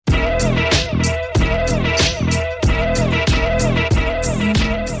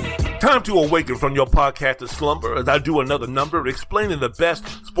Time to awaken from your podcasting slumber as I do another number explaining the best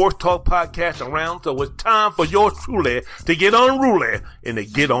sports talk podcast around. So it's time for yours truly to get unruly and to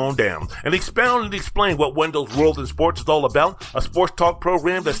get on down and expound and explain what Wendell's World in Sports is all about. A sports talk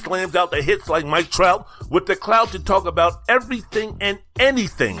program that slams out the hits like Mike Trout with the clout to talk about everything and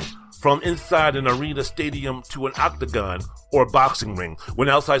anything from inside an arena, stadium to an octagon or boxing ring, when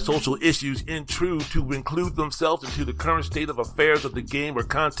outside social issues intrude to include themselves into the current state of affairs of the game or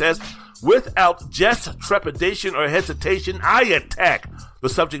contest. Without just trepidation or hesitation, I attack the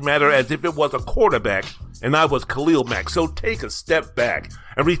subject matter as if it was a quarterback and I was Khalil Mack. So take a step back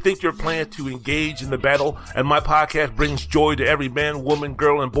and rethink your plan to engage in the battle. And my podcast brings joy to every man, woman,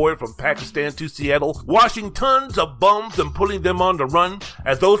 girl, and boy from Pakistan to Seattle, washing tons of bums and putting them on the run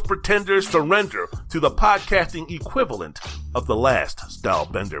as those pretenders surrender to the podcasting equivalent of the last style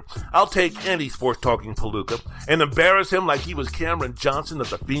bender. I'll take any sports talking palooka and embarrass him like he was Cameron Johnson of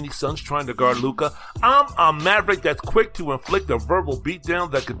the Phoenix Suns trying to guard Luka. I'm a maverick that's quick to inflict a verbal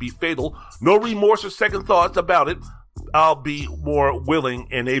beatdown that could be fatal. No remorse or second thoughts about it. I'll be more willing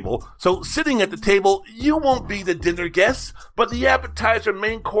and able. So sitting at the table, you won't be the dinner guest, but the appetizer,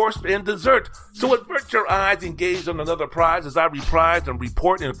 main course, and dessert. So avert your eyes and gaze on another prize as I reprise and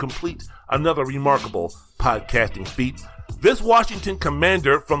report and complete another remarkable podcasting feat. This Washington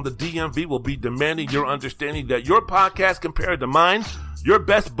commander from the DMV will be demanding your understanding that your podcast compared to mine, your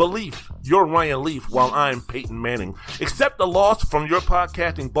best belief, you're Ryan Leaf while I'm Peyton Manning. Accept the loss from your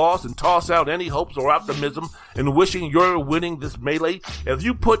podcasting boss and toss out any hopes or optimism in wishing you're winning this melee. If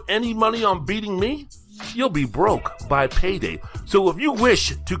you put any money on beating me, you'll be broke by payday. So if you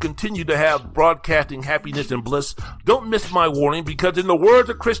wish to continue to have broadcasting happiness and bliss, don't miss my warning, because in the words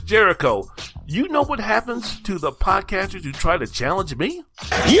of Chris Jericho, you know what happens to the podcasters who try to challenge me?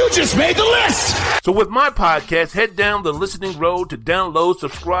 You just made the list! So with my podcast, head down the listening road to download,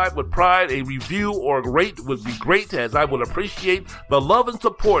 subscribe with pride. A review or rate would be great, as I would appreciate the love and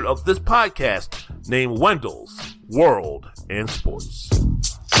support of this podcast named Wendell's World in Sports.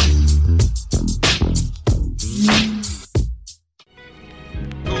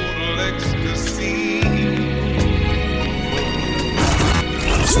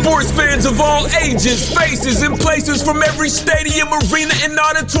 Sports fans of all ages, faces, and places from every stadium, arena, and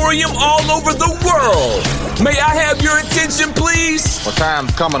auditorium all over the world. May I have your attention, please? Well,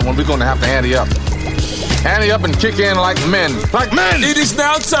 time's coming when we're going to have to ante up. Ante up and kick in like men. Like men! It is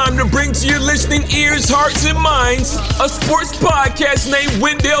now time to bring to your listening ears, hearts, and minds a sports podcast named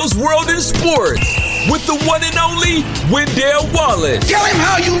Wendell's World in Sports with the one and only Wendell Wallace. Tell him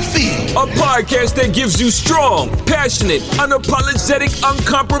how you feel. A podcast that gives you strong, passionate, unapologetic,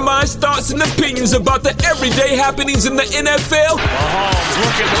 uncompromised thoughts and opinions about the everyday happenings in the NFL. Mahomes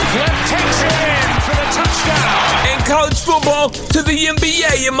looking to flip, takes it in for the touchdown. And college football to the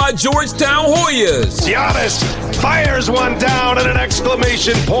NBA in my Georgetown Hoyas. Giannis fires one down and an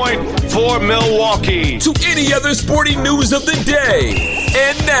exclamation point for Milwaukee. To any other sporting news of the day.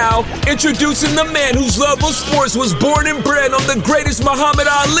 And now, introducing the man whose love of sports was born and bred on the greatest Muhammad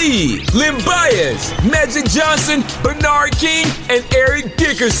Ali, Lim Bias, Magic Johnson, Bernard King, and Eric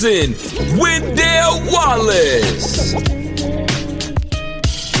Dickerson, Wendell Wallace.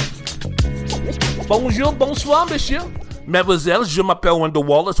 Bonjour, bonsoir, monsieur. Mademoiselle, je m'appelle Wendell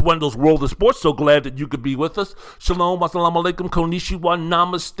Wallace, Wendell's World of Sports. So glad that you could be with us. Shalom, assalamu alaikum, konnichiwa,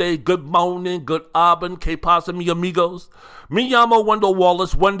 namaste, good morning, good abend, que pasa, mi amigos. Me llamo Wendell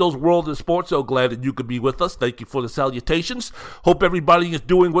Wallace, Wendell's World of Sports. So glad that you could be with us. Thank you for the salutations. Hope everybody is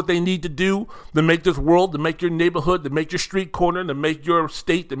doing what they need to do to make this world, to make your neighborhood, to make your street corner, to make your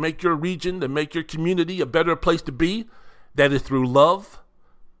state, to make your region, to make your community a better place to be. That is through love,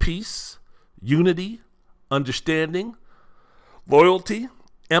 peace, unity, understanding, loyalty,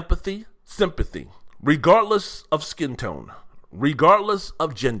 empathy, sympathy, regardless of skin tone, regardless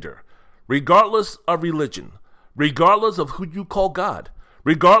of gender, regardless of religion, regardless of who you call God,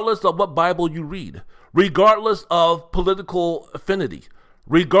 regardless of what Bible you read, regardless of political affinity,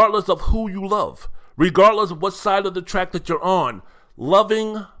 regardless of who you love, regardless of what side of the track that you're on,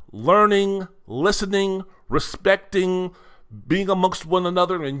 loving, learning, listening, respecting, being amongst one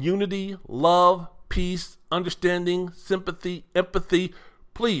another in unity, love, peace, understanding, sympathy, empathy.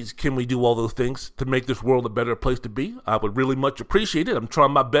 Please, can we do all those things to make this world a better place to be? I would really much appreciate it. I'm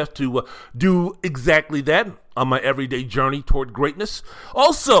trying my best to do exactly that on my everyday journey toward greatness.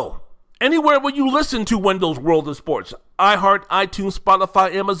 Also, anywhere where you listen to Wendell's World of Sports, iHeart, iTunes,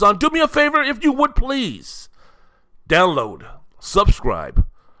 Spotify, Amazon, do me a favor if you would please. Download, subscribe,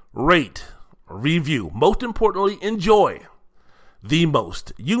 rate, review. Most importantly, enjoy the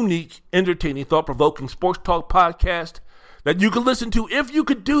most unique, entertaining, thought-provoking sports talk podcast that you could listen to. If you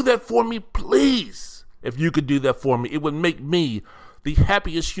could do that for me, please. If you could do that for me, it would make me the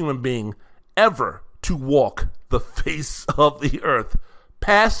happiest human being ever to walk the face of the earth,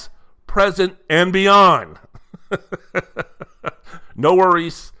 past, present, and beyond. No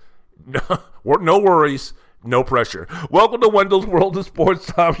worries. No worries. No pressure. Welcome to Wendell's World of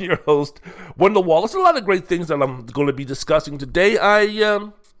Sports. I'm your host, Wendell Wallace. A lot of great things that I'm going to be discussing today. I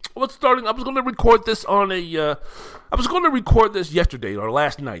was going to record this yesterday or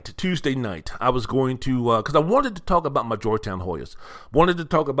last night, Tuesday night. I was going to, because I wanted to talk about my Georgetown Hoyas, wanted to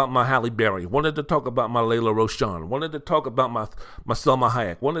talk about my Halle Berry, wanted to talk about my Layla Roshan, wanted to talk about my Selma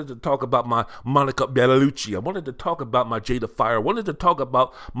Hayek, wanted to talk about my Monica Bellucci, I wanted to talk about my Jada Fire, wanted to talk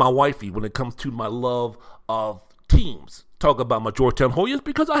about my wifey when it comes to my love of teams. Talk about my Georgetown Hoyas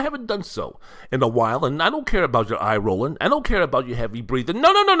because I haven't done so in a while, and I don't care about your eye rolling. I don't care about your heavy breathing.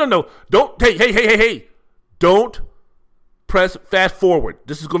 No. Don't, hey. Don't press fast forward.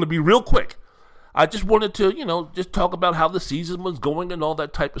 This is going to be real quick. I just wanted to, just talk about how the season was going and all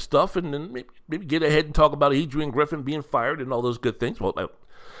that type of stuff, and then maybe get ahead and talk about Adrian Griffin being fired and all those good things. Well, I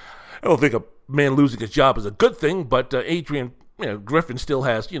don't think a man losing his job is a good thing, but Adrian Griffin still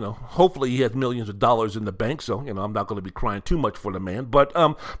has, hopefully he has millions of dollars in the bank, so, I'm not going to be crying too much for the man. But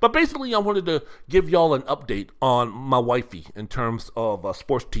basically I wanted to give y'all an update on my wifey in terms of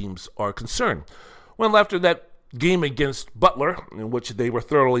sports teams are concerned. Well, after that game against Butler, in which they were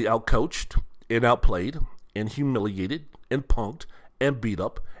thoroughly outcoached and outplayed and humiliated and punked and beat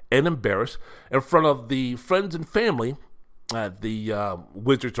up and embarrassed in front of the friends and family at the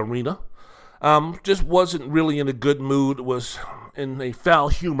Wizards Arena, just wasn't really in a good mood, was in a foul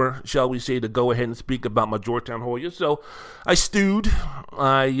humor, shall we say, to go ahead and speak about my Georgetown Hoyas. So I stewed.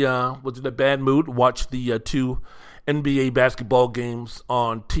 I was in a bad mood, watched the two NBA basketball games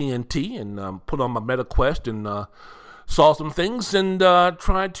on TNT and put on my MetaQuest and saw some things and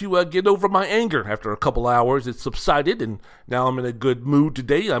tried to get over my anger. After a couple hours, it subsided, and now I'm in a good mood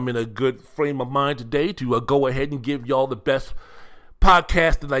today. I'm in a good frame of mind today to go ahead and give y'all the best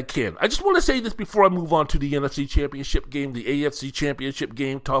podcast that I can. I just want to say this before I move on to the NFC Championship game, the AFC Championship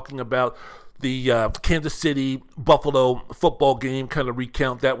game, talking about the Kansas City Buffalo football game, kind of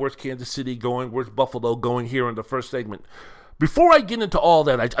recount that. Where's Kansas City going? Where's Buffalo going here in the first segment? Before I get into all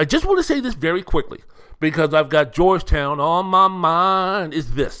that, I just want to say this very quickly because I've got Georgetown on my mind,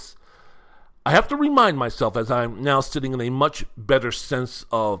 is this. I have to remind myself as I'm now sitting in a much better sense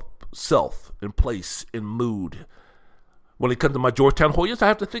of self and place and mood. When it comes to my Georgetown Hoyas, I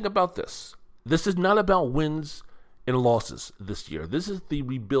have to think about this. This is not about wins and losses this year. This is the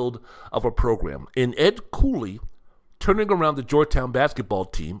rebuild of a program. In Ed Cooley turning around the Georgetown basketball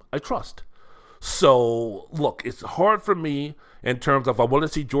team, I trust. So, look, it's hard for me in terms of I want to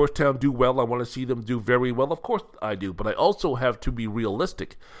see Georgetown do well. I want to see them do very well. Of course I do. But I also have to be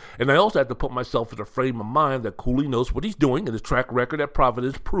realistic. And I also have to put myself in a frame of mind that Cooley knows what he's doing. And his track record at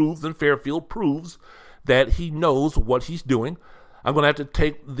Providence proves and Fairfield proves that he knows what he's doing. I'm going to have to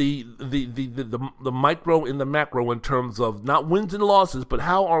take the micro and the macro in terms of not wins and losses, but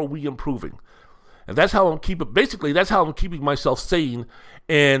how are we improving? And that's how I'm keeping myself sane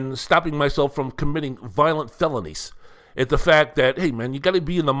and stopping myself from committing violent felonies. It's the fact that, hey man, you got to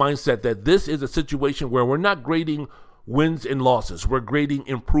be in the mindset that this is a situation where we're not grading wins and losses. We're grading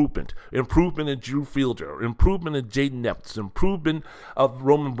improvement in Drew Fielder, improvement in Jaden Epps, improvement of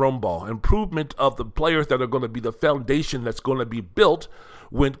Roman Brumbaugh, improvement of the players that are going to be the foundation that's going to be built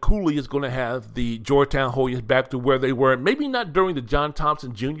when Cooley is going to have the Georgetown Hoyas back to where they were. Maybe not during the John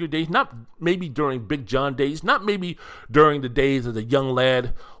Thompson Jr. days, not maybe during Big John days, not maybe during the days as a young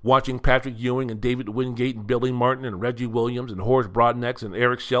lad watching Patrick Ewing and David Wingate and Billy Martin and Reggie Williams and Horace Broadnex and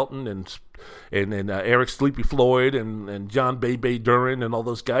Eric Shelton and Eric Sleepy Floyd and John Bebe Duran and all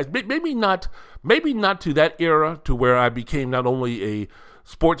those guys. Maybe not to that era to where I became not only a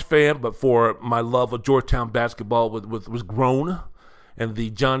sports fan, but for my love of Georgetown basketball was grown. And the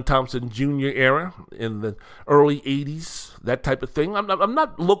John Thompson Jr. era in the early 80s, that type of thing. I'm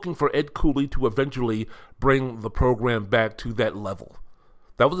not looking for Ed Cooley to eventually bring the program back to that level.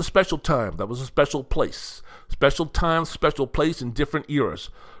 That was a special time. That was a special place. Special time, special place in different eras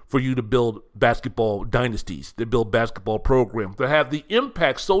for you to build basketball dynasties, to build basketball programs, to have the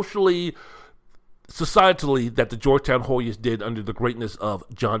impact socially, societally that the Georgetown Hoyas did under the greatness of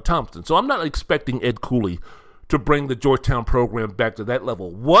John Thompson. So I'm not expecting Ed Cooley to bring the Georgetown program back to that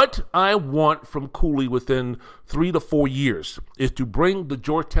level. What I want from Cooley within 3 to 4 years is to bring the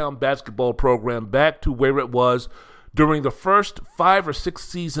Georgetown basketball program back to where it was during the first 5 or 6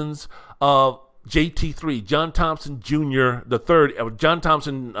 seasons of JT3, John Thompson Jr. the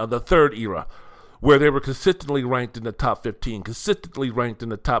third era, where they were consistently ranked in the top 15, consistently ranked in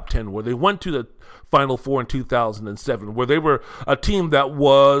the top 10, where they went to the Final Four in 2007, where they were a team that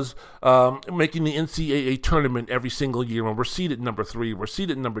was making the NCAA tournament every single year, and we're seeded number 3, we're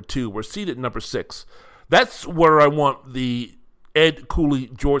seeded number 2, we're seeded number 6. That's where I want the Ed Cooley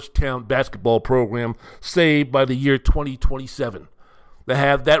Georgetown basketball program saved by the year 2027. To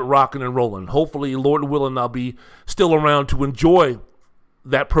have that rocking and rolling. Hopefully, Lord willing, I'll be still around to enjoy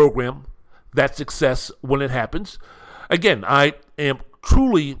that program, that success when it happens. Again, I am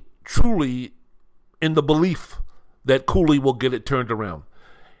truly in the belief that Cooley will get it turned around.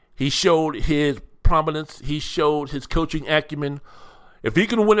 He showed his prominence. He showed his coaching acumen. If he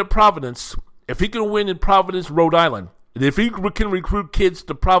can win at Providence, if he can win in Providence, Rhode Island, and if he can recruit kids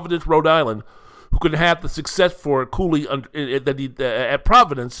to Providence, Rhode Island, who can have the success for Cooley at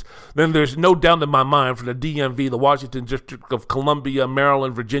Providence, then there's no doubt in my mind for the DMV, the Washington District of Columbia,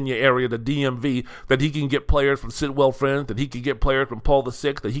 Maryland, Virginia area, the DMV, that he can get players from Sidwell Friends, that he can get players from Paul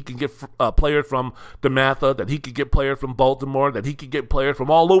VI, that he can get players from DeMatha, that he can get players from Baltimore, that he can get players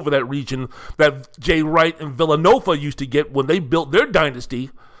from all over that region that Jay Wright and Villanova used to get when they built their dynasty.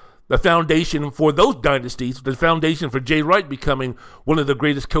 The foundation for those dynasties, the foundation for Jay Wright becoming one of the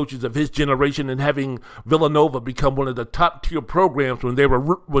greatest coaches of his generation and having Villanova become one of the top-tier programs when they were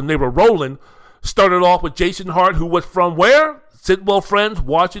rolling, started off with Jason Hart, who was from where? Sidwell Friends,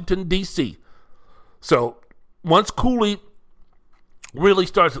 Washington, D.C. So once Cooley really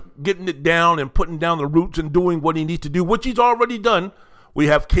starts getting it down and putting down the roots and doing what he needs to do, which he's already done, we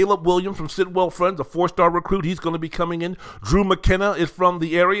have Caleb Williams from Sidwell Friends, a 4-star recruit. He's going to be coming in. Drew McKenna is from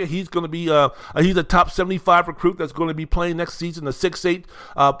the area. He's going to be he's a top 75 recruit that's going to be playing next season, a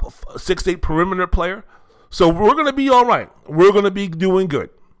 6'8 perimeter player. So we're going to be all right. We're going to be doing good.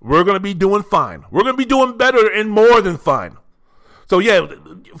 We're going to be doing fine. We're going to be doing better and more than fine. So yeah,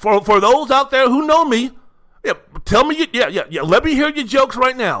 for those out there who know me, yeah, tell me, let me hear your jokes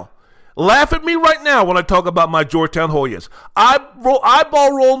right now. Laugh at me right now when I talk about my Georgetown Hoyas.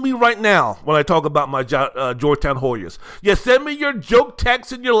 Eyeball roll me right now when I talk about my Georgetown Hoyas. Yeah, send me your joke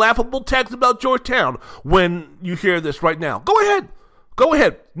text and your laughable text about Georgetown when you hear this right now. Go ahead. Go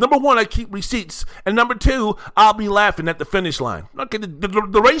ahead. Number 1, I keep receipts. And number 2, I'll be laughing at the finish line. Okay,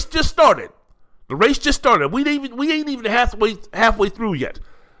 the race just started. The race just started. We ain't even halfway through yet.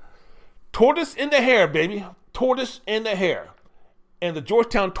 Tortoise in the hare, baby. Tortoise in the hare. And the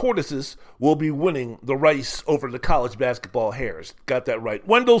Georgetown Tortoises will be winning the race over the college basketball Hares. Got that right.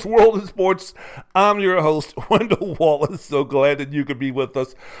 Wendell's World in Sports. I'm your host, Wendell Wallace. So glad that you could be with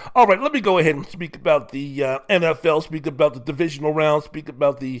us. All right, let me go ahead and speak about the NFL, speak about the divisional round, speak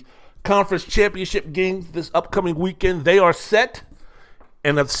about the conference championship games this upcoming weekend. They are set.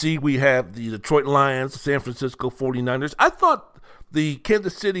 NFC, we have the Detroit Lions, the San Francisco 49ers. I thought the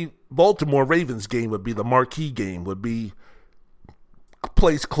Kansas City-Baltimore Ravens game would be the marquee game, would be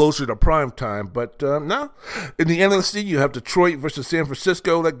placed closer to prime time, but no. In the NFC, you have Detroit versus San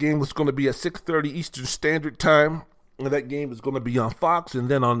Francisco. That game was going to be at 6:30 Eastern Standard Time, and that game is going to be on Fox. And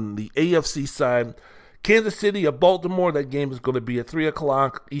then on the AFC side, Kansas City at Baltimore, that game is going to be at 3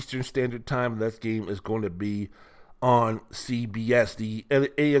 o'clock Eastern Standard Time. That game is going to be on CBS. The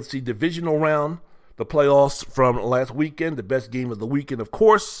AFC divisional round, the playoffs from last weekend, the best game of the weekend, of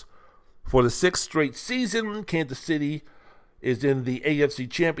course, for the 6th straight season. Kansas City is in the AFC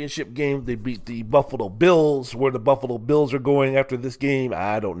Championship game. They beat the Buffalo Bills. Where the Buffalo Bills are going after this game,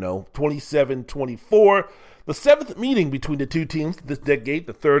 I don't know. 27-24. The 7th meeting between the two teams this decade,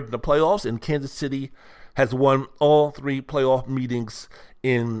 the 3rd in the playoffs, and Kansas City has won all 3 playoff meetings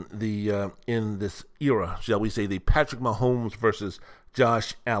in this era, shall we say, the Patrick Mahomes versus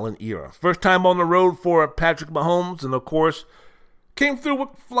Josh Allen era. First time on the road for Patrick Mahomes, and of course, came through with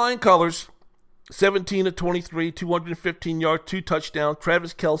flying colors. 17-23, 215 yards, 2 touchdowns.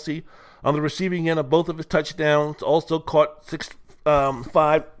 Travis Kelce on the receiving end of both of his touchdowns. Also caught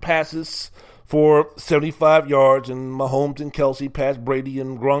 5 passes for 75 yards. And Mahomes and Kelce passed Brady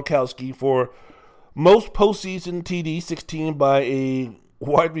and Gronkowski for most postseason TD, 16 by a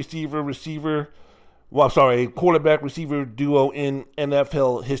quarterback-receiver duo in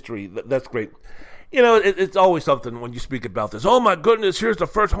NFL history. That's great. You know, it's always something when you speak about this. Oh my goodness, here's the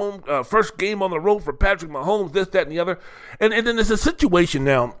first game on the road for Patrick Mahomes, this, that, and the other. And then there's a situation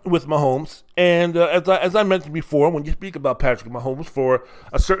now with Mahomes. And as I mentioned before, when you speak about Patrick Mahomes for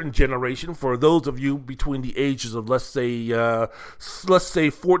a certain generation, for those of you between the ages of let's say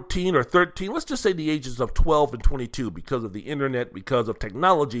 14 or 13, let's just say the ages of 12 and 22, because of the internet, because of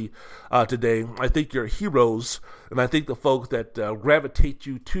technology today, I think you're heroes. And I think the folks that gravitate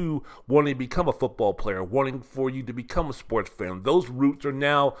you to wanting to become a football football player, wanting for you to become a sports fan. Those roots are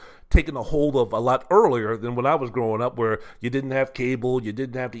now taken a hold of a lot earlier than when I was growing up, where you didn't have cable, you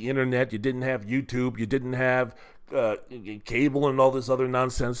didn't have the internet, you didn't have YouTube, you didn't have cable and all this other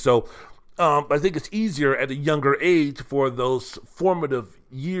nonsense. So I think it's easier at a younger age for those formative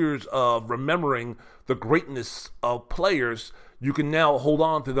years of remembering the greatness of players. You can now hold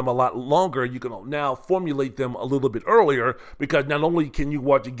on to them a lot longer. You can now formulate them a little bit earlier, because not only can you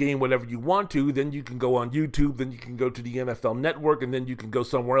watch a game whenever you want to, then you can go on YouTube, then you can go to the NFL Network, and then you can go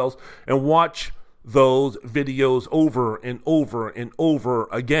somewhere else and watch those videos over and over and over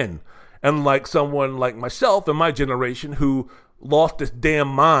again. Unlike someone like myself and my generation who lost its damn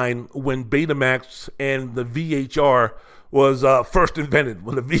mind when Betamax and the VHR was first invented.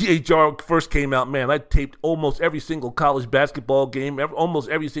 When the VHR first came out, man, I taped almost every single college basketball game, almost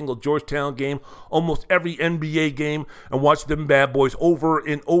every single Georgetown game, almost every NBA game, and watched them bad boys over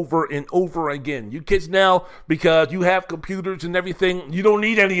and over and over again. You kids now, because you have computers and everything, you don't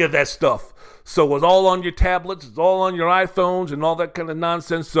need any of that stuff. So it's all on your tablets, it's all on your iPhones and all that kind of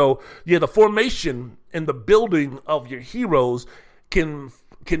nonsense. So yeah, the formation and the building of your heroes can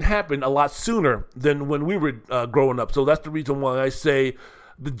happen a lot sooner than when we were growing up. So that's the reason why I say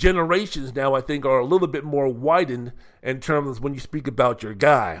the generations now, I think, are a little bit more widened in terms of when you speak about your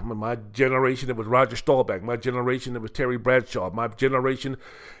guy. I mean, my generation, it was Roger Staubach. My generation, it was Terry Bradshaw. My generation,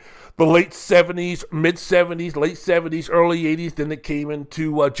 the late 70s, mid-70s, late 70s, early 80s. Then it came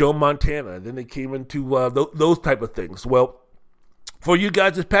into Joe Montana. Then it came into those type of things. Well, for you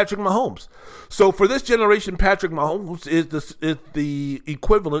guys, it's Patrick Mahomes. So for this generation, Patrick Mahomes is the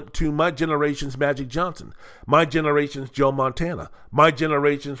equivalent to my generation's Magic Johnson, my generation's Joe Montana, my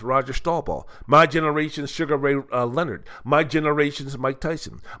generation's Roger Staubach, my generation's Sugar Ray Leonard, my generation's Mike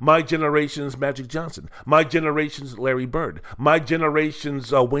Tyson, my generation's Magic Johnson, my generation's Larry Bird, my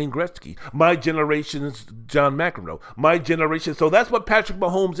generation's Wayne Gretzky, my generation's John McEnroe, my generation. So that's what Patrick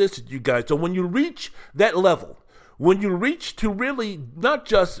Mahomes is to you guys. So when you reach that level, when you reach to really, not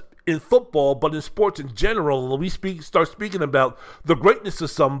just in football, but in sports in general, we start speaking about the greatness of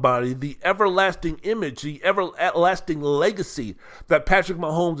somebody, the everlasting image, the everlasting legacy that Patrick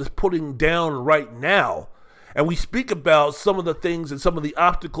Mahomes is putting down right now. And we speak about some of the things and some of the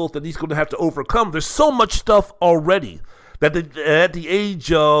obstacles that he's going to have to overcome. There's so much stuff already that at the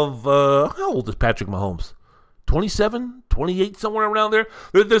age of, how old is Patrick Mahomes? 27, 28, somewhere around there?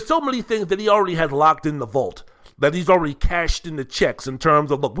 There's so many things that he already has locked in the vault, that he's already cashed in the checks in terms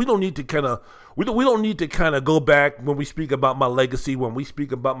of, look, we don't need to kind of go back when we speak about my legacy, when we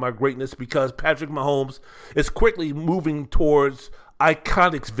speak about my greatness, because Patrick Mahomes is quickly moving towards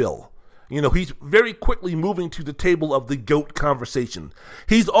Iconicsville. You know, he's very quickly moving to the table of the GOAT conversation.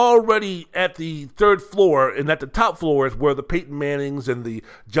 He's already at the third floor, and at the top floor is where the Peyton Mannings and the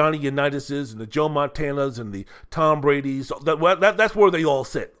Johnny Unitas and the Joe Montanas and the Tom Bradys, that's where they all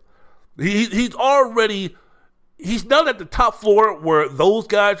sit. He's not at the top floor where those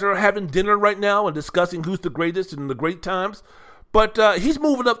guys are having dinner right now and discussing who's the greatest and the great times, but he's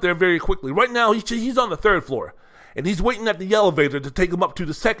moving up there very quickly. Right now, he's on the third floor, and he's waiting at the elevator to take him up to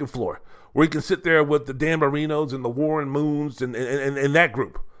the second floor, where he can sit there with the Dan Marinos and the Warren Moons and that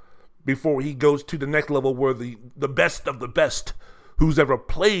group before he goes to the next level, where the best of the best who's ever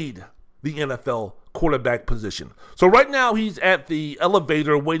played the NFL quarterback position. So right now, he's at the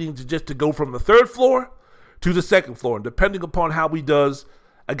elevator waiting to go from the third floor to the second floor, and depending upon how he does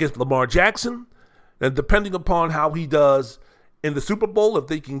against Lamar Jackson, and depending upon how he does in the Super Bowl, if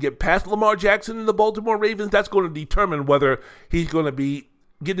they can get past Lamar Jackson and the Baltimore Ravens, that's going to determine whether he's going to be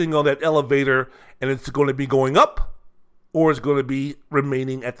getting on that elevator and it's going to be going up, or it's going to be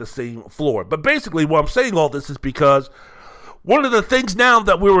remaining at the same floor. But basically, what I'm saying all this is because one of the things now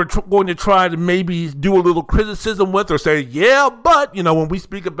that we were going to try to maybe do a little criticism with, or say, yeah, but, you know, when we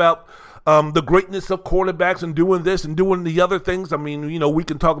speak about the greatness of quarterbacks and doing this and doing the other things. I mean, you know, we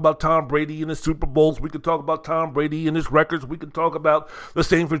can talk about Tom Brady and his Super Bowls. We can talk about Tom Brady and his records. We can talk about the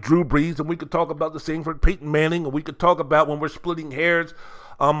same for Drew Brees, and we can talk about the same for Peyton Manning, and we could talk about when we're splitting hairs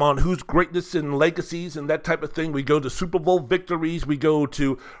on whose greatness and legacies and that type of thing. We go to Super Bowl victories. We go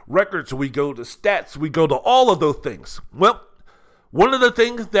to records. We go to stats. We go to all of those things. Well, one of the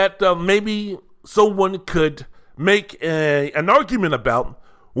things that maybe someone could make an argument about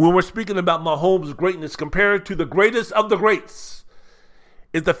when we're speaking about Mahomes' greatness compared to the greatest of the greats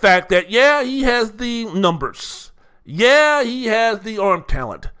is the fact that, yeah, he has the numbers. Yeah, he has the arm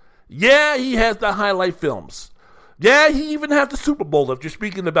talent. Yeah, he has the highlight films. Yeah, he even has the Super Bowl, if you're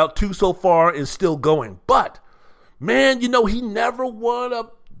speaking about two so far and still going. But, man, you know, his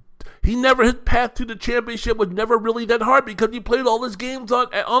path to the championship was never really that hard because he played all his games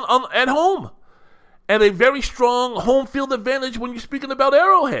at home. and a very strong home field advantage when you're speaking about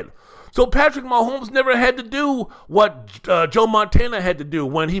Arrowhead. So Patrick Mahomes never had to do what Joe Montana had to do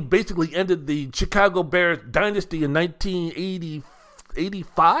when he basically ended the Chicago Bears dynasty in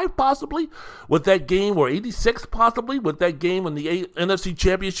 1985, possibly, with that game, or 86, possibly, with that game in the NFC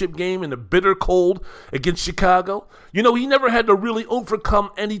Championship game in the bitter cold against Chicago. You know, he never had to really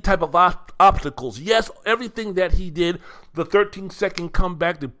overcome any type of obstacles. Yes, everything that he did, the 13-second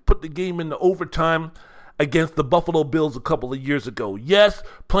comeback to put the game into overtime against the Buffalo Bills a couple of years ago. Yes,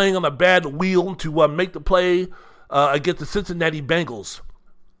 playing on a bad wheel to make the play against the Cincinnati Bengals,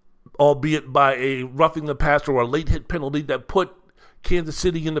 albeit by a roughing the passer or a late hit penalty that put Kansas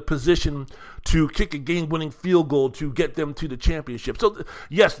City in the position to kick a game-winning field goal to get them to the championship. So,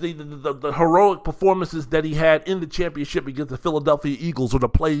 yes, the heroic performances that he had in the championship against the Philadelphia Eagles were the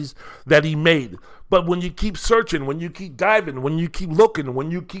plays that he made. But when you keep searching, when you keep diving, when you keep looking,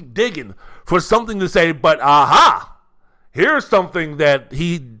 when you keep digging for something to say, but aha, here's something that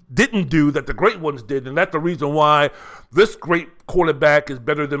he didn't do that the great ones did, and that's the reason why this great quarterback is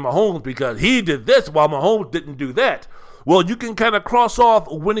better than Mahomes, because he did this while Mahomes didn't do that. Well, you can kind of cross off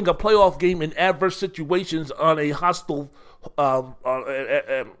winning a playoff game in adverse situations on a hostile on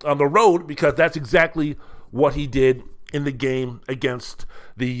the road, because that's exactly what he did in the game against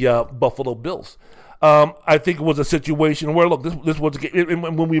the Buffalo Bills. I think it was a situation where, look, this was a game.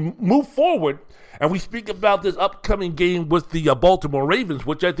 When we move forward and we speak about this upcoming game with the Baltimore Ravens,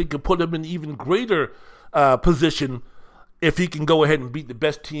 which I think could put him in even greater position if he can go ahead and beat the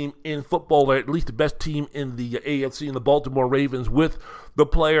best team in football, or at least the best team in the AFC, and the Baltimore Ravens, with the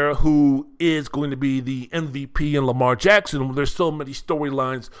player who is going to be the MVP in Lamar Jackson. There's so many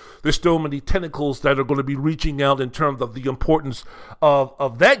storylines, there's so many tentacles that are going to be reaching out in terms of the importance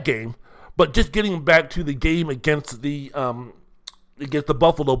of that game. But just getting back to the game against the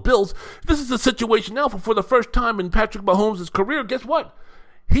Buffalo Bills, this is a situation now for the first time in Patrick Mahomes' career. Guess what?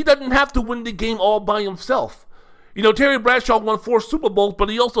 He doesn't have to win the game all by himself. You know, Terry Bradshaw won 4 Super Bowls, but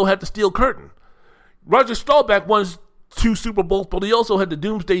he also had the steel curtain. Roger Staubach won 2 Super Bowls, but he also had the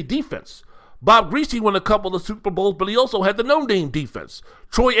doomsday defense. Bob Greasy won a couple of Super Bowls, but he also had the no-name defense.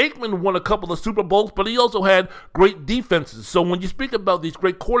 Troy Aikman won a couple of Super Bowls, but he also had great defenses. So when you speak about these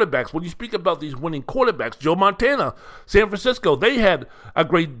great quarterbacks, when you speak about these winning quarterbacks, Joe Montana, San Francisco, they had a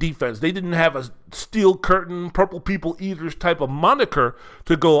great defense. They didn't have a steel curtain, purple people eaters type of moniker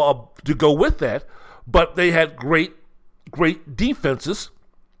to go with that. But they had great defenses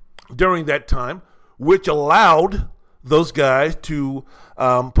during that time, which allowed those guys to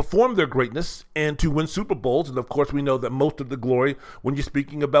perform their greatness and to win Super Bowls. And, of course, we know that most of the glory, when you're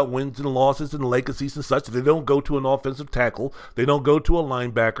speaking about wins and losses and legacies and such, they don't go to an offensive tackle. They don't go to a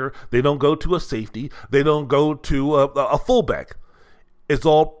linebacker. They don't go to a safety. They don't go to a fullback. It's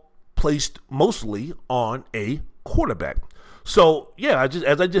all placed mostly on a quarterback. So, yeah,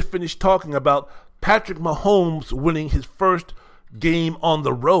 as I just finished talking about Patrick Mahomes winning his first game on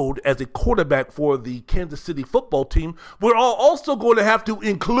the road as a quarterback for the Kansas City football team, we're also going to have to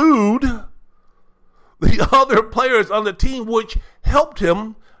include the other players on the team which helped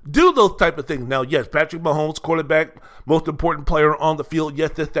him do those type of things. Now, yes, Patrick Mahomes, quarterback, most important player on the field,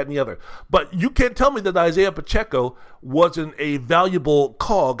 yes, this, that, and the other. But you can't tell me that Isaiah Pacheco wasn't a valuable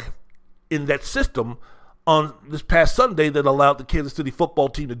cog in that system on this past Sunday that allowed the Kansas City football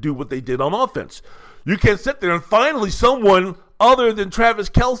team to do what they did on offense. You can't sit there and finally someone other than Travis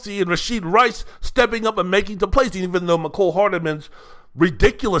Kelce and Rashid Rice stepping up and making the plays, even though McCole Hardman's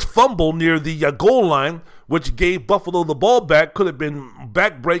ridiculous fumble near the goal line, which gave Buffalo the ball back, could have been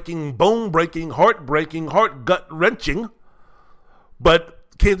back-breaking, bone-breaking, heart-breaking, heart-gut-wrenching. But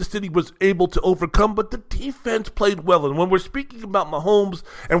Kansas City was able to overcome, but the defense played well. And when we're speaking about Mahomes,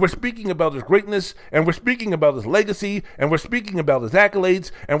 and we're speaking about his greatness, and we're speaking about his legacy, and we're speaking about his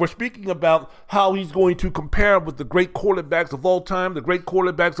accolades, and we're speaking about how he's going to compare with the great quarterbacks of all time, the great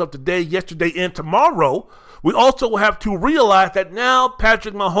quarterbacks of today, yesterday, and tomorrow, we also have to realize that now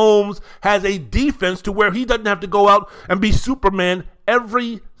Patrick Mahomes has a defense to where he doesn't have to go out and be Superman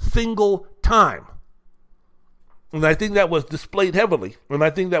every single time. And I think that was displayed heavily, and I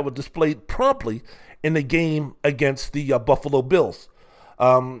think that was displayed promptly in the game against the Buffalo Bills.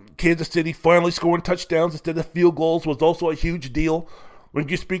 Kansas City finally scoring touchdowns instead of field goals was also a huge deal. When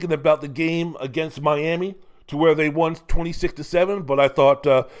you're speaking about the game against Miami, to where they won 26-7, but I thought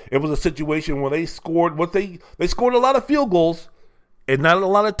it was a situation where they scored they scored a lot of field goals and not a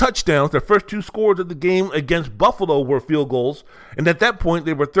lot of touchdowns. Their first 2 scores of the game against Buffalo were field goals, and at that point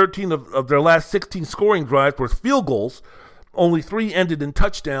they were 13 of their last 16 scoring drives were field goals. Only 3 ended in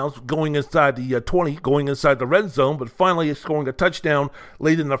touchdowns, going inside the 20, going inside the red zone, but finally scoring a touchdown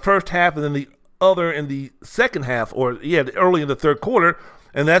late in the first half, and then the other in the second half, early in the third quarter,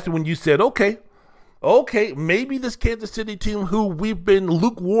 and that's when you said, okay, maybe this Kansas City team, who we've been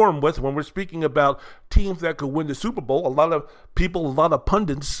lukewarm with when we're speaking about teams that could win the Super Bowl, a lot of people, a lot of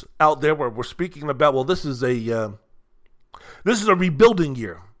pundits out there were speaking about, well, this is a rebuilding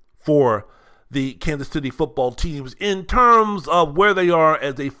year for the Kansas City football teams in terms of where they are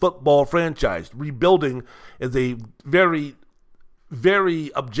as a football franchise. Rebuilding is a very,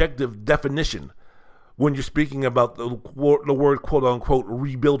 very objective definition when you're speaking about the word quote-unquote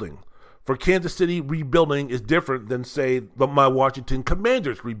rebuilding. For Kansas City, rebuilding is different than, say, my Washington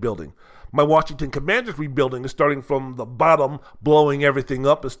Commanders rebuilding. My Washington Commanders rebuilding is starting from the bottom, blowing everything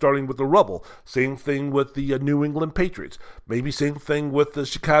up, and starting with the rubble. Same thing with the New England Patriots. Maybe same thing with the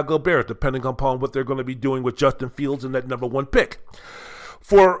Chicago Bears, depending upon what they're going to be doing with Justin Fields and that number one pick.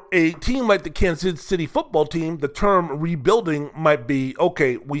 For a team like the Kansas City football team, the term rebuilding might be,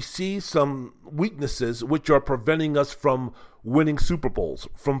 okay, we see some weaknesses which are preventing us from winning Super Bowls,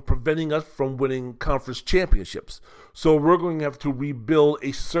 from preventing us from winning conference championships. So we're going to have to rebuild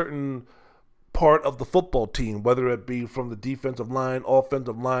a certain part of the football team, whether it be from the defensive line,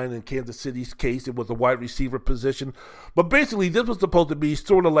 offensive line. In Kansas City's case, it was the wide receiver position. But basically, this was supposed to be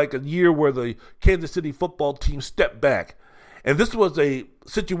sort of like a year where the Kansas City football team stepped back. And this was a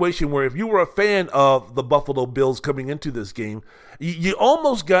situation where if you were a fan of the Buffalo Bills coming into this game, you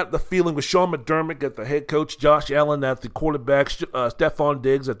almost got the feeling with Sean McDermott at the head coach, Josh Allen at the quarterback, Stephon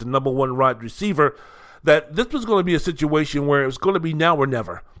Diggs at the number one wide receiver, that this was going to be a situation where it was going to be now or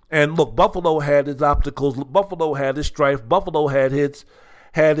never. And look, Buffalo had its obstacles. Buffalo had its strife. Buffalo had its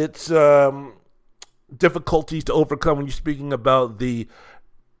difficulties to overcome when you're speaking about the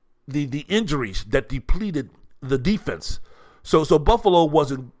injuries that depleted the defense. So Buffalo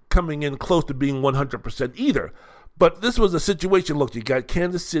wasn't coming in close to being 100% either. But this was a situation, look, you got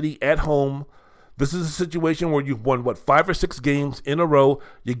Kansas City at home. This is a situation where you've won, 5 or 6 games in a row.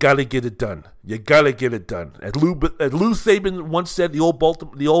 You got to get it done. You got to get it done. As Lou Saban once said, the old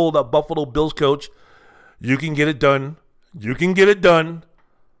Buffalo Bills coach, you can get it done. You can get it done.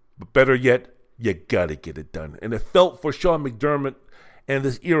 But better yet, you got to get it done. And it felt for Sean McDermott and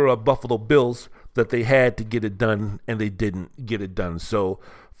this era of Buffalo Bills that they had to get it done, and they didn't get it done. So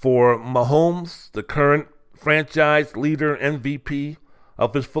for Mahomes, the current franchise leader, MVP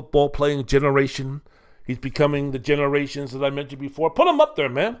of his football playing generation, he's becoming the generations that I mentioned before. Put him up there,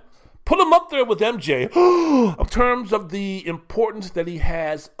 man. Put him up there with MJ in terms of the importance that he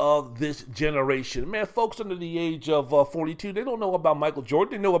has of this generation. Man, folks under the age of 42, they don't know about Michael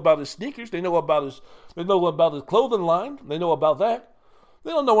Jordan. They know about his sneakers. They know about his clothing line. They know about that. They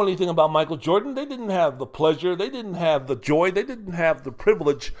don't know anything about Michael Jordan. They didn't have the pleasure. They didn't have the joy. They didn't have the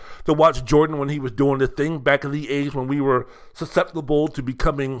privilege to watch Jordan when he was doing the thing back in the age when we were susceptible to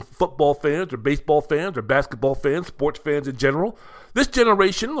becoming football fans or baseball fans or basketball fans, sports fans in general. This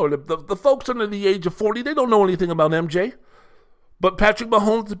generation, or the folks under the age of 40, they don't know anything about MJ. But Patrick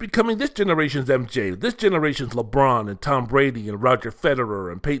Mahomes is becoming this generation's MJ. This generation's LeBron and Tom Brady and Roger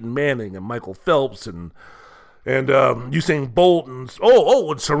Federer and Peyton Manning and Michael Phelps and Usain Bolt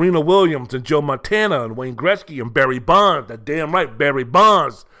and Serena Williams and Joe Montana and Wayne Gretzky and Barry Bonds. That damn right, Barry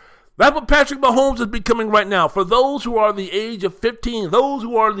Bonds. That's what Patrick Mahomes is becoming right now. For those who are the age of 15, those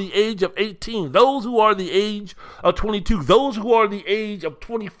who are the age of 18, those who are the age of 22, those who are the age of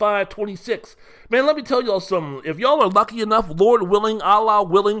 25, 26. Man, let me tell y'all something. If y'all are lucky enough, Lord willing, Allah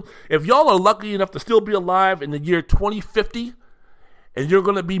willing, if y'all are lucky enough to still be alive in the year 2050, and you're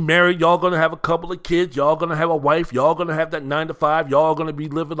going to be married, y'all going to have a couple of kids, y'all going to have a wife, y'all going to have that 9 to 5, y'all going to be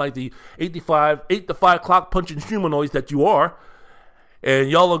living like the 8 to 5 clock punching humanoids that you are,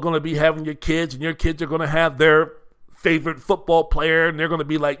 and y'all are going to be having your kids, and your kids are going to have their favorite football player, and they're going to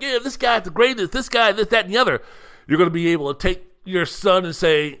be like, yeah, this guy's the greatest, this guy, this, that, and the other. You're going to be able to take your son and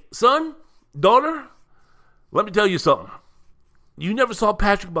say, son, daughter, let me tell you something. You never saw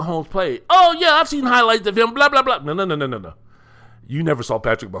Patrick Mahomes play. Oh, yeah, I've seen highlights of him, blah, blah, blah. No. You never saw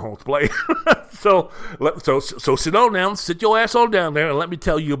Patrick Mahomes play. So sit on down, sit your ass on down there, and let me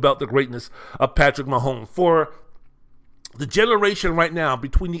tell you about the greatness of Patrick Mahomes. For the generation right now,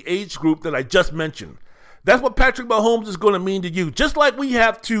 between the age group that I just mentioned, that's what Patrick Mahomes is going to mean to you. Just like we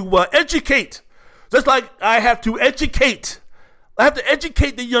have to educate, just like I have to educate. I have to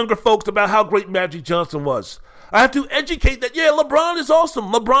educate the younger folks about how great Magic Johnson was. I have to educate that, yeah, LeBron is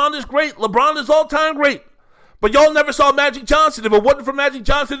awesome. LeBron is great. LeBron is all-time great. But y'all never saw Magic Johnson. If it wasn't for Magic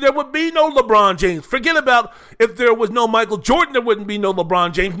Johnson, there would be no LeBron James. Forget about if there was no Michael Jordan, there wouldn't be no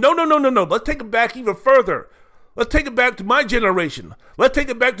LeBron James. No. Let's take it back even further. Let's take it back to my generation. Let's take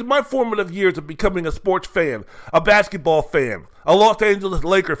it back to my formative years of becoming a sports fan, a basketball fan, a Los Angeles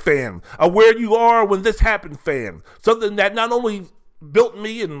Laker fan, a where you are when this happened fan. Something that not only built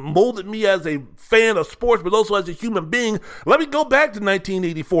me and molded me as a fan of sports, but also as a human being. Let me go back to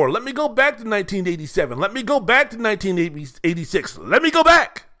 1984. Let me go back to 1987. Let me go back to 1986. Let me go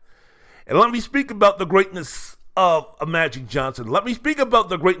back. And let me speak about the greatness of Magic Johnson. Let me speak about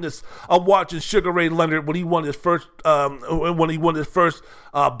the greatness of watching Sugar Ray Leonard when he won his first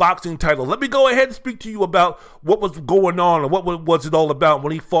boxing title. Let me go ahead and speak to you about what was going on and what was it all about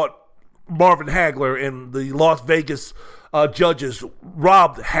when he fought Marvin Hagler and the Las Vegas judges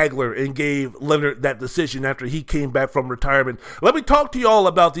robbed Hagler and gave Leonard that decision after he came back from retirement. Let me talk to you all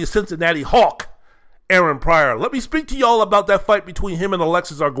about the Cincinnati Hawk, Aaron Pryor. Let me speak to y'all about that fight between him and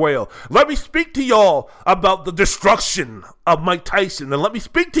Alexis Arguello. Let me speak to y'all about the destruction of Mike Tyson. And let me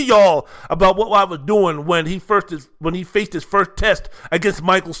speak to y'all about what I was doing when he faced his first test against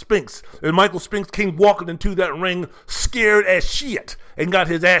Michael Spinks. And Michael Spinks came walking into that ring scared as shit and got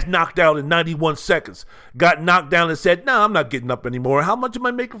his ass knocked out in 91 seconds. Got knocked down and said, "No, I'm not getting up anymore. How much am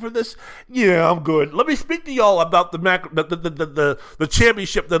I making for this? Yeah, I'm good." Let me speak to y'all about the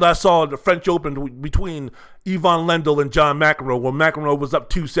championship that I saw in the French Open between Ivan Lendl and John McEnroe, where McEnroe was up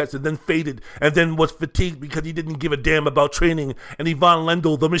 2 sets and then faded and then was fatigued because he didn't give a damn about training. And Ivan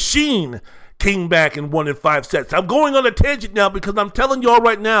Lendl, the machine, came back and won in 5 sets. I'm going on a tangent now because I'm telling y'all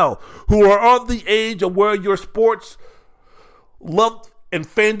right now, who are of the age of where your sports love and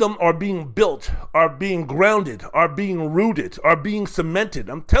fandom are being built, are being grounded, are being rooted, are being cemented.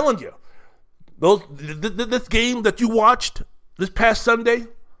 I'm telling you, this game that you watched this past Sunday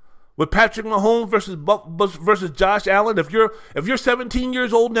with Patrick Mahomes versus Josh Allen, if you're 17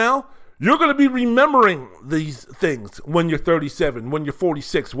 years old now, you're going to be remembering these things when you're 37, when you're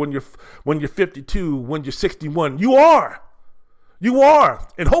 46, when you're 52, when you're 61. You are,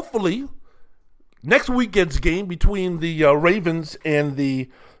 and hopefully next weekend's game between the Ravens and the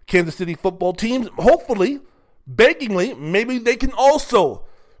Kansas City football teams, hopefully, beggingly, maybe they can also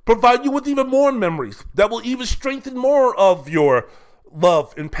provide you with even more memories that will even strengthen more of your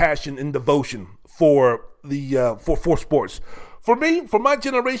love and passion and devotion for the for sports. For me, for my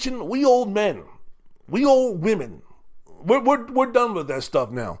generation, we old men, we old women, we're done with that stuff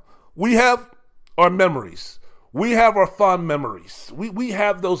now. We have our memories. We have our fond memories. We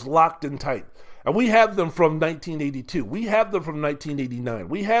have those locked in tight. And we have them from 1982. We have them from 1989.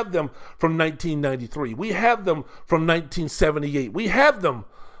 We have them from 1993. We have them from 1978. We have them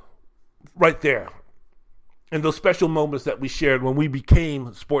right there in those special moments that we shared when we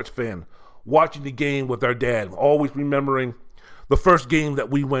became sports fan, watching the game with our dad, always remembering the first game that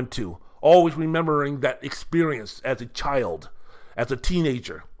we went to, always remembering that experience as a child, as a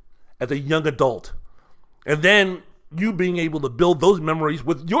teenager, as a young adult. And then you being able to build those memories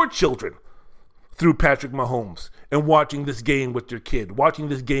with your children through Patrick Mahomes and watching this game with your kid, watching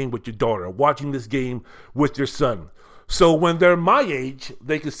this game with your daughter, watching this game with your son. So when they're my age,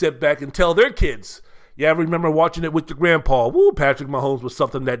 they can sit back and tell their kids, yeah, I remember watching it with your grandpa. Woo, Patrick Mahomes was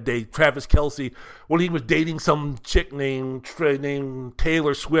something that day. Travis Kelce, when he was dating some chick named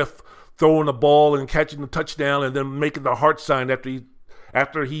Taylor Swift, throwing the ball and catching the touchdown and then making the heart sign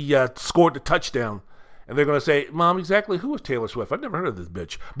after he scored the touchdown. And they're going to say, Mom, exactly who is Taylor Swift? I've never heard of this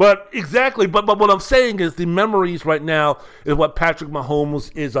bitch. But what I'm saying is the memories right now is what Patrick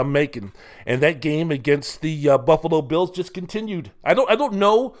Mahomes is making. And that game against the Buffalo Bills just continued. I don't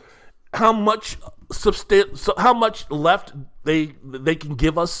know how much left they can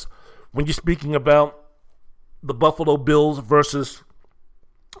give us when you're speaking about the Buffalo Bills versus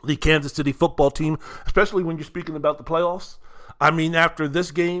the Kansas City football team, especially when you're speaking about the playoffs. I mean, after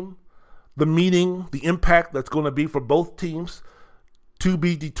this game, the meaning, the impact that's going to be for both teams to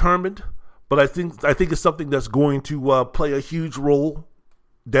be determined. But I think it's something that's going to play a huge role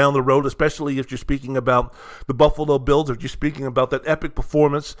down the road, especially if you're speaking about the Buffalo Bills, or if you're speaking about that epic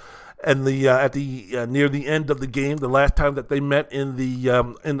performance and near the end of the game, the last time that they met in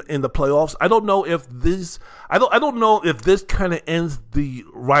the playoffs. I don't know if this kind of ends the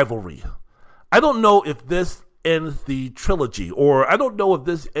rivalry. I don't know if this ends the trilogy, or I don't know if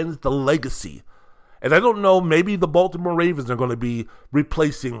this ends the legacy. And I don't know, maybe the Baltimore Ravens are going to be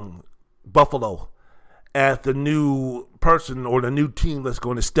replacing Buffalo as the new person or the new team that's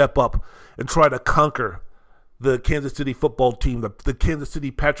going to step up and try to conquer the Kansas City football team, the Kansas City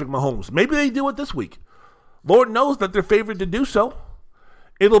Patrick Mahomes. Maybe they do it this week. Lord knows that they're favored to do so.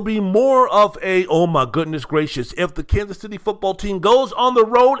 It'll be more of a, oh my goodness gracious, if the Kansas City football team goes on the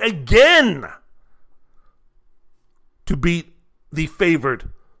road again to beat the favored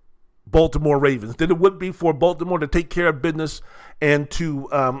Baltimore Ravens than it would be for Baltimore to take care of business and to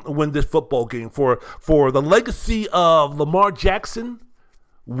win this football game. For the legacy of Lamar Jackson,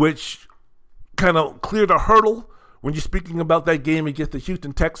 which kind of cleared a hurdle when you're speaking about that game against the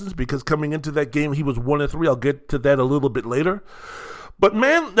Houston Texans, because coming into that game, he was 1-3. I'll get to that a little bit later. But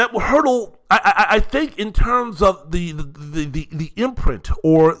man, that hurdle, I think in terms of the imprint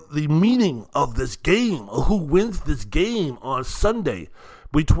or the meaning of this game, or who wins this game on Sunday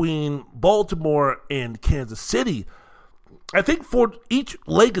between Baltimore and Kansas City, I think for each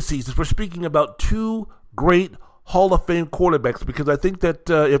legacies, as we're speaking about two great Hall of Fame quarterbacks, because I think that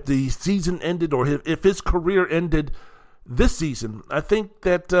if the season ended or if his career ended this season, I think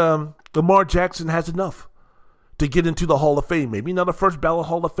that Lamar Jackson has enough to get into the Hall of Fame. Maybe not a first ballot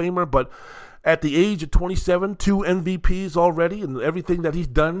Hall of Famer, but at the age of 27, 2 MVPs already, and everything that he's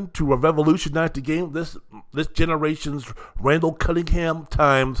done to revolutionize the game, this generation's Randall Cunningham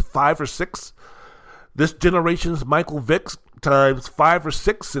times 5 or 6, this generation's Michael Vick times 5 or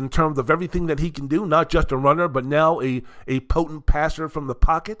 6 in terms of everything that he can do, not just a runner, but now a potent passer from the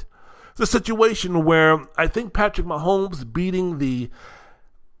pocket. It's a situation where I think Patrick Mahomes beating the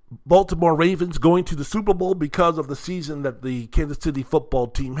Baltimore Ravens, going to the Super Bowl because of the season that the Kansas City football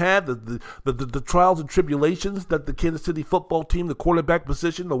team had, the trials and tribulations that the Kansas City football team, the quarterback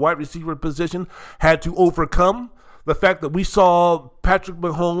position, the wide receiver position, had to overcome. The fact that we saw Patrick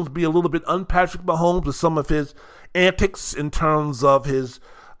Mahomes be a little bit un-Patrick Mahomes with some of his antics in terms of his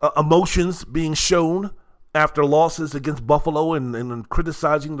emotions being shown after losses against Buffalo and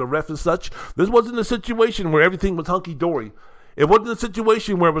criticizing the ref and such. This wasn't a situation where everything was hunky-dory. It wasn't a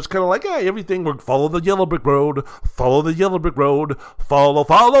situation where it was kind of like, hey, everything would follow the yellow brick road, follow the yellow brick road, follow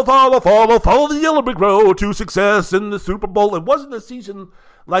the yellow brick road to success in the Super Bowl. It wasn't a season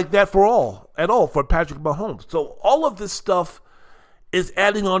like that at all for Patrick Mahomes. So all of this stuff is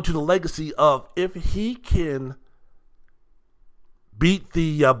adding on to the legacy of if he can beat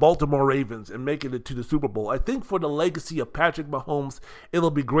the Baltimore Ravens and make it to the Super Bowl, I think for the legacy of Patrick Mahomes,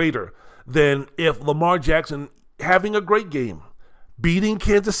 it'll be greater than if Lamar Jackson having a great game, beating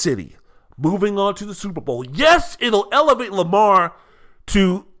Kansas City, moving on to the Super Bowl. Yes, it'll elevate Lamar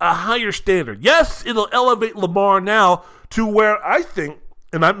to a higher standard. Yes, it'll elevate Lamar now to where I think,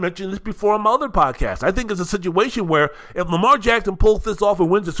 and I mentioned this before on my other podcast, I think it's a situation where if Lamar Jackson pulls this off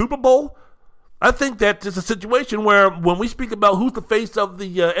and wins the Super Bowl, I think that it's a situation where when we speak about who's the face of the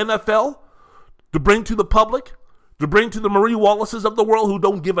NFL to bring to the public, to bring to the Marie Wallaces of the world who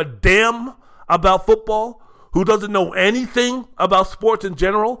don't give a damn about football, who doesn't know anything about sports in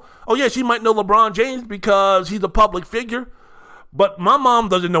general. Oh, yeah, she might know LeBron James because he's a public figure. But my mom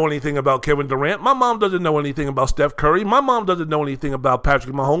doesn't know anything about Kevin Durant. My mom doesn't know anything about Steph Curry. My mom doesn't know anything about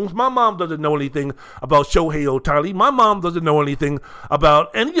Patrick Mahomes. My mom doesn't know anything about Shohei Ohtani. My mom doesn't know anything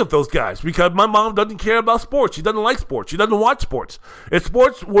about any of those guys because my mom doesn't care about sports. She doesn't like sports. She doesn't watch sports. If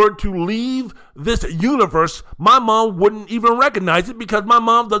sports were to leave this universe, my mom wouldn't even recognize it because my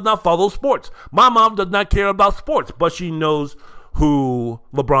mom does not follow sports. My mom does not care about sports, but she knows who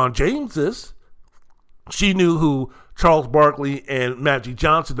LeBron James is. She knew who Charles Barkley and Magic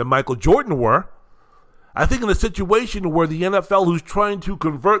Johnson and Michael Jordan were. I think in a situation where the NFL, who's trying to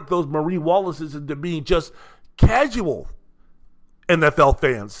convert those Marie Wallaces into being just casual NFL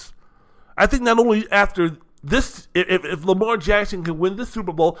fans, I think not only after this, if Lamar Jackson can win this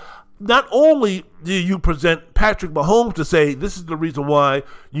Super Bowl, not only do you present Patrick Mahomes to say this is the reason why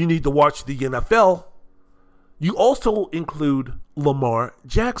you need to watch the NFL, you also include Lamar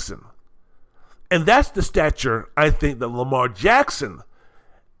Jackson. And that's the stature I think that Lamar Jackson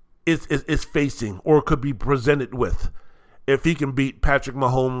is facing or could be presented with if he can beat Patrick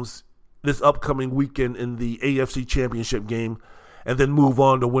Mahomes this upcoming weekend in the AFC Championship game and then move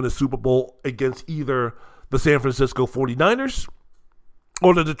on to win a Super Bowl against either the San Francisco 49ers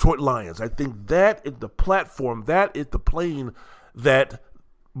or the Detroit Lions. I think that is the platform, that is the plane that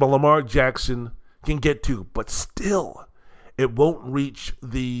Lamar Jackson can get to. But still, it won't reach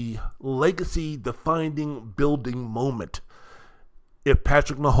the legacy-defining building moment if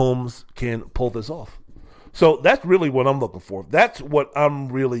Patrick Mahomes can pull this off. So that's really what I'm looking for. That's what I'm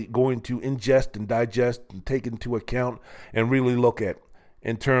really going to ingest and digest and take into account and really look at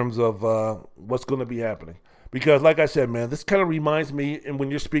in terms of what's going to be happening. Because like I said, man, this kind of reminds me, and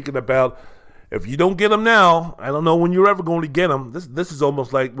when you're speaking about if you don't get them now, I don't know when you're ever going to get them. This is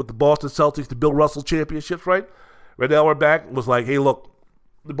almost like with the Boston Celtics, the Bill Russell championships, right? Red Auerbach was like, hey, look,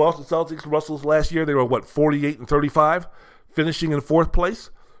 the Boston Celtics, Russell's last year, they were, 48-35, finishing in 4th place.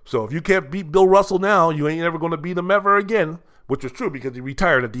 So if you can't beat Bill Russell now, you ain't ever going to beat him ever again, which was true because he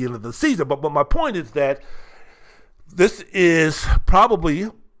retired at the end of the season. But my point is that this is probably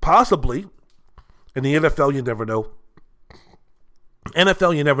possibly. In the NFL, you never know.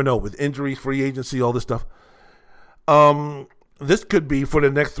 NFL, you never know. With injuries, free agency, all this stuff. This could be, for the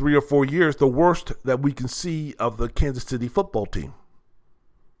next 3 or 4 years, the worst that we can see of the Kansas City football team.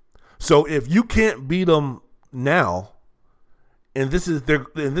 So if you can't beat them now, and this is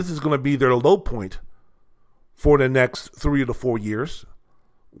going to be their low point for the next 3 to 4 years,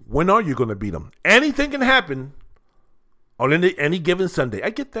 when are you going to beat them? Anything can happen on any given Sunday. I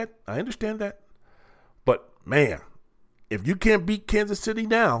get that. I understand that. But, man, if you can't beat Kansas City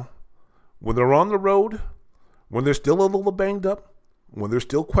now, when they're on the road, when they're still a little banged up, when there's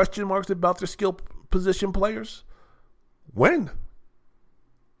still question marks about their skill position players, when?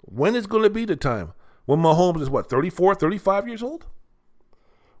 When is going to be the time? When Mahomes is 34, 35 years old?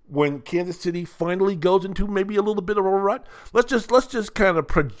 When Kansas City finally goes into maybe a little bit of a rut? Let's just kind of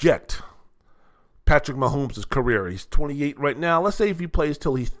project Patrick Mahomes' career. He's 28 right now. Let's say if he plays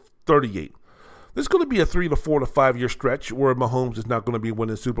till he's 38. There's going to be a 3 to 4 to 5 year stretch where Mahomes is not going to be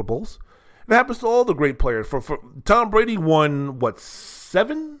winning Super Bowls. It happens to all the great players. For Tom Brady won,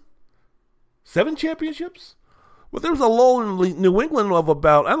 7 championships? Well, there was a lull in New England of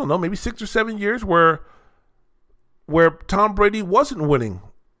about, I don't know, maybe 6 or 7 years where Tom Brady wasn't winning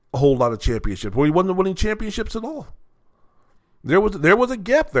a whole lot of championships, where he wasn't winning championships at all. There was a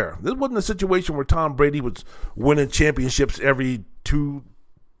gap there. This wasn't a situation where Tom Brady was winning championships every 2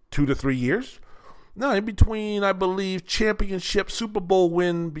 to 3 years. No, in between, I believe, championship, Super Bowl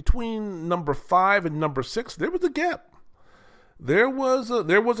win, between number 5 and number 6, there was a gap. There was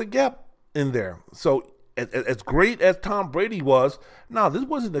a gap in there. So as great as Tom Brady was, this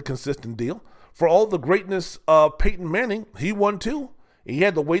wasn't a consistent deal. For all the greatness of Peyton Manning, he won 2. He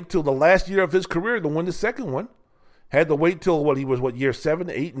had to wait till the last year of his career to win the second one. Had to wait till year 7,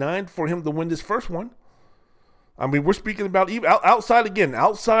 8, 9 for him to win this first one. I mean, we're speaking about even outside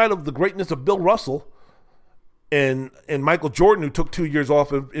of the greatness of Bill Russell and Michael Jordan, who took 2 years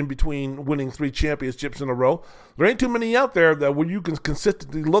off in between winning 3 championships in a row. There ain't too many out there that where you can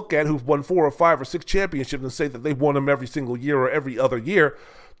consistently look at who've won 4 or 5 or 6 championships and say that they've won them every single year or every other year.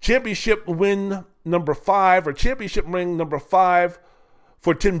 Championship win number 5 or championship ring number 5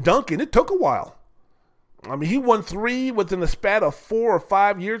 for Tim Duncan, it took a while. I mean, he won 3 within a span of 4 or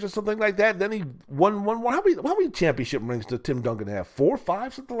 5 years or something like that. Then he won one more. How many championship rings did Tim Duncan have? 4,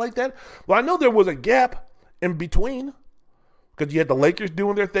 5, something like that? Well, I know there was a gap in between because you had the Lakers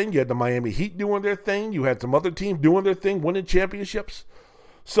doing their thing. You had the Miami Heat doing their thing. You had some other teams doing their thing, winning championships.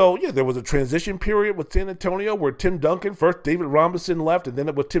 So, yeah, there was a transition period with San Antonio where Tim Duncan, first David Robinson left, and then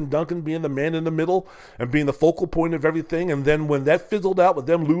it was Tim Duncan being the man in the middle and being the focal point of everything. And then when that fizzled out with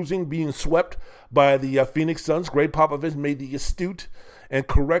them losing, being swept by the Phoenix Suns, Greg Popovich made the astute and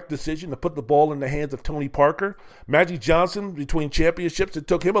correct decision to put the ball in the hands of Tony Parker. Magic Johnson, between championships, it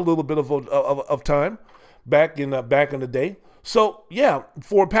took him a little bit of time back in the day. So, yeah,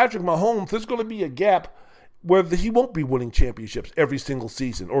 for Patrick Mahomes, there's going to be a gap where he won't be winning championships every single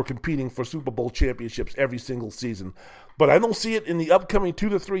season or competing for Super Bowl championships every single season. But I don't see it in the upcoming 2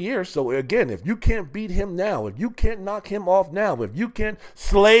 to 3 years. So, again, if you can't beat him now, if you can't knock him off now, if you can't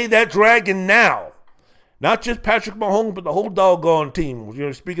slay that dragon now, not just Patrick Mahomes, but the whole doggone team.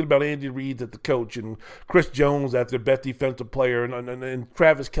 You're speaking about Andy Reid as the coach and Chris Jones as their best defensive player and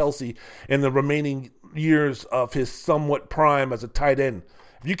Travis Kelce in the remaining years of his somewhat prime as a tight end.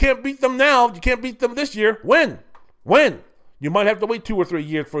 If you can't beat them now, if you can't beat them this year, when? You might have to wait 2 or 3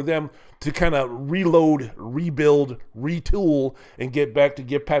 years for them to kind of reload, rebuild, retool, and get back to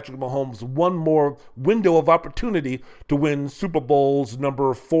give Patrick Mahomes one more window of opportunity to win Super Bowls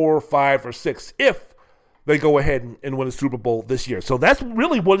number 4, 5, or 6 if they go ahead and win a Super Bowl this year. So that's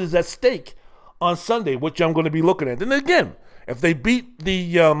really what is at stake on Sunday, which I'm going to be looking at. And again, if they beat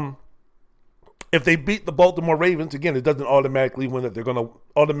the Baltimore Ravens, again, it doesn't automatically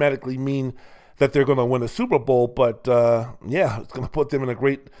mean that they're going to win a Super Bowl. But, it's going to put them in a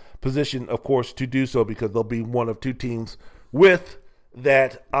great position, of course, to do so because they'll be one of 2 teams with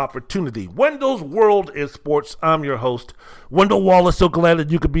that opportunity. Wendell's World is Sports. I'm your host, Wendell Wallace. So glad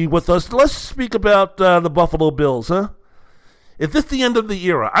that you could be with us. Let's speak about the Buffalo Bills, huh? Is this the end of the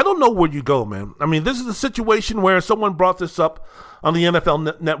era? I don't know where you go, man. I mean, this is a situation where someone brought this up on the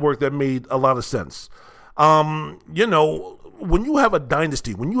NFL Network that made a lot of sense. When you have a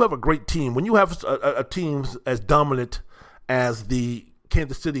dynasty, when you have a great team, when you have a team as dominant as the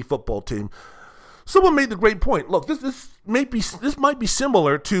Kansas City football team, someone made the great point. Look, this might be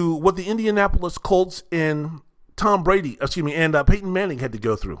similar to what the Indianapolis Colts and Peyton Manning had to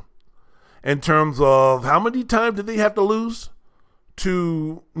go through in terms of how many times did they have to lose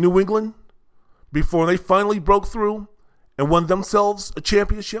to New England before they finally broke through and won themselves a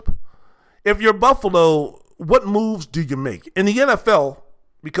championship? If you're Buffalo, what moves do you make? In the NFL,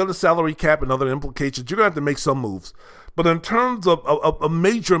 because of salary cap and other implications, you're going to have to make some moves. But in terms of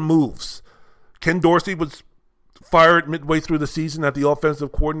major moves, Ken Dorsey was fired midway through the season at the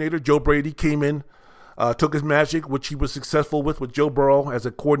offensive coordinator. Joe Brady came in, took his magic, which he was successful with Joe Burrow as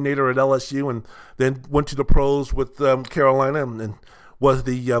a coordinator at LSU, and then went to the pros with Carolina and was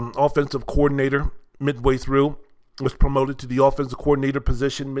the offensive coordinator midway through, was promoted to the offensive coordinator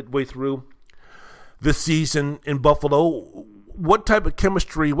position midway through this season in Buffalo. What type of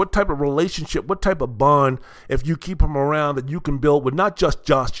chemistry, what type of relationship, what type of bond, if you keep him around, that you can build with not just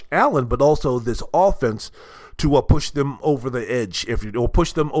Josh Allen, but also this offense to push them over the edge, or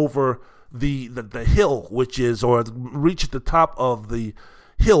push them over the hill, which is, or reach the top of the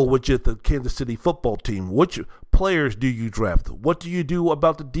hill, which is the Kansas City football team. Which players do you draft? What do you do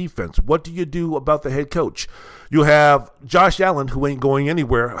about the defense? What do you do about the head coach? You have Josh Allen, who ain't going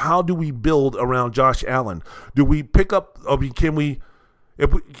anywhere. How do we build around Josh Allen? Do we pick up? I mean, can we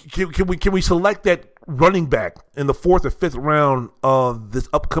select that running back in the 4th or 5th round of this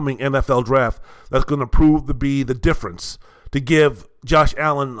upcoming NFL draft that's going to prove to be the difference, to give Josh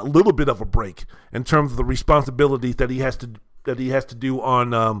Allen a little bit of a break in terms of the responsibilities that he has to do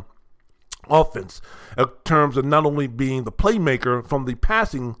on offense, in terms of not only being the playmaker from the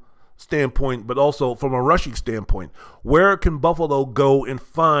passing standpoint, but also from a rushing standpoint? Where can Buffalo go and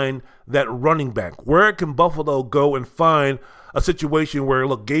find that running back? Where can Buffalo go and find a situation where,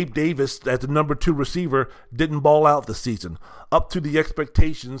 look, Gabe Davis as the number 2 receiver didn't ball out this season, up to the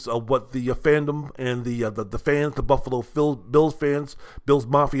expectations of what the fandom and the fans, the Buffalo Bills fans, Bills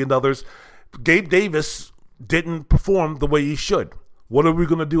Mafia and others, Gabe Davis didn't perform the way he should. What are we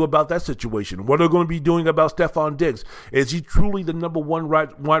going to do about that situation? What are we going to be doing about Stephon Diggs? Is he truly the number 1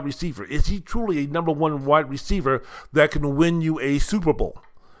 wide receiver? Is he truly a number 1 wide receiver that can win you a Super Bowl?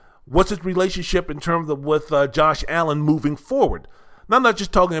 What's his relationship in terms of with Josh Allen moving forward? Now, I'm not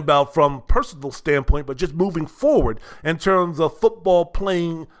just talking about from personal standpoint, but just moving forward in terms of football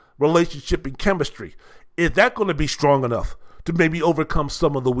playing relationship and chemistry. Is that going to be strong enough to maybe overcome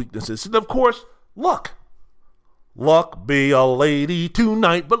some of the weaknesses? And of course, luck. Luck be a lady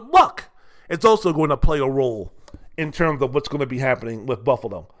tonight, but luck is also going to play a role in terms of what's going to be happening with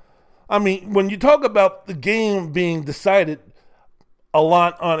Buffalo. I mean, when you talk about the game being decided a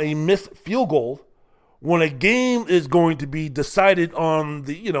lot on a missed field goal, when a game is going to be decided on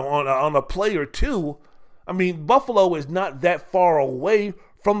on a play or two, I mean, Buffalo is not that far away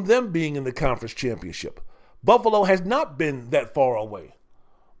from them being in the conference championship. Buffalo has not been that far away.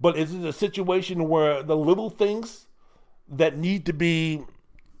 But is it a situation where the little things that need to be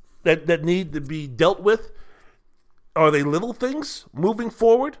dealt with, are they little things moving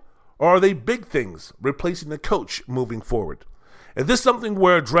forward, or are they big things replacing the coach moving forward? Is this something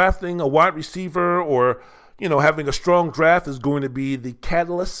where drafting a wide receiver or having a strong draft is going to be the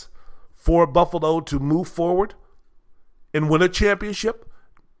catalyst for Buffalo to move forward and win a championship?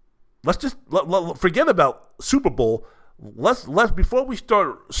 Let's just forget about Super Bowl. Let's before we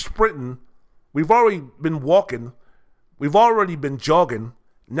start sprinting, we've already been walking, we've already been jogging.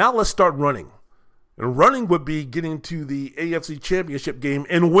 Now let's start running. And running would be getting to the AFC Championship game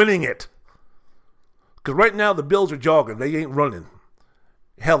and winning it. Because right now the Bills are jogging, they ain't running.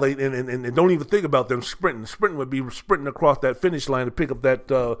 Hell, they don't even think about them sprinting. Sprinting would be sprinting across that finish line to pick up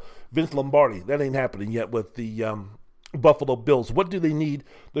that Vince Lombardi. That ain't happening yet with the Buffalo Bills. What do they need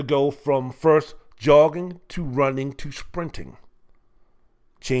to go from first jogging to running to sprinting?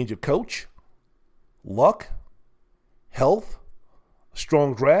 Change of coach, luck, health,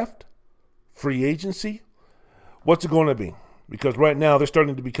 strong draft, free agency. What's it going to be? Because right now they're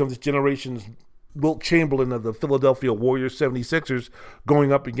starting to become this generation's Wilt Chamberlain of the Philadelphia Warriors 76ers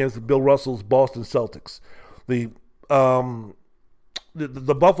going up against Bill Russell's Boston Celtics. The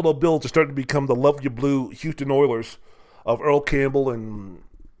Buffalo Bills are starting to become the Love You Blue Houston Oilers of Earl Campbell and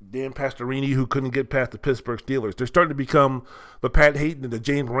Dan Pastorini, who couldn't get past the Pittsburgh Steelers. They're starting to become the Pat Hayden and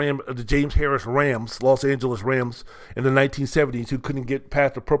the James Harris Rams, Los Angeles Rams in the 1970s, who couldn't get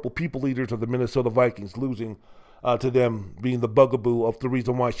past the Purple People Eaters of the Minnesota Vikings, losing to them, being the bugaboo of the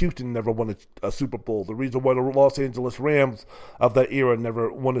reason why Houston never won a Super Bowl, the reason why the Los Angeles Rams of that era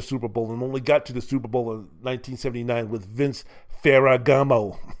never won a Super Bowl and only got to the Super Bowl in 1979 with Vince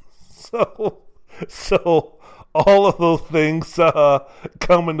Ferragamo. So all of those things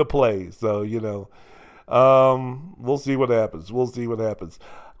come into play. So, we'll see what happens. I'm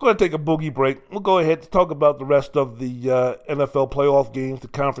going to take a boogie break. We'll go ahead and talk about the rest of the NFL playoff games, the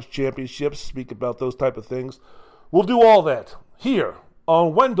conference championships, speak about those type of things. We'll do all that here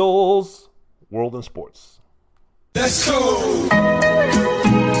on Wendell's World in Sports. Let's go.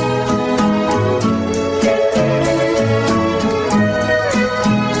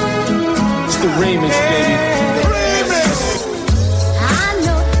 It's the remix, baby.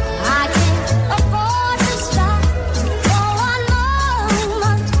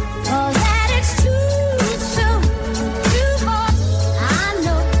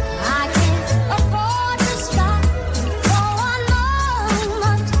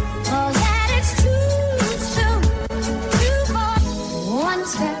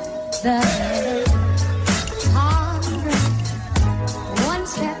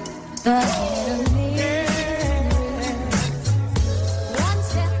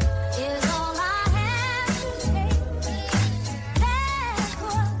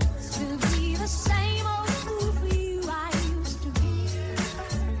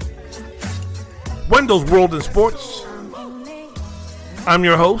 Wendell's World in Sports. I'm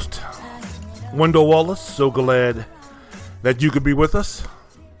your host, Wendell Wallace. So glad that you could be with us.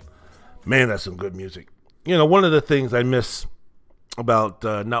 Man, that's some good music. You know, one of the things I miss about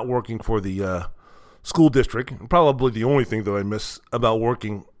not working for the school district, and probably the only thing that I miss about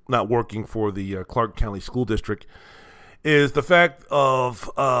not working for the Clark County School District, is the fact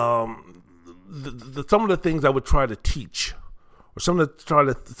of some of the things I would try to teach, or some of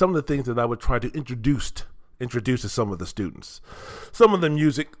the things that I would try to introduce to some of the students, some of the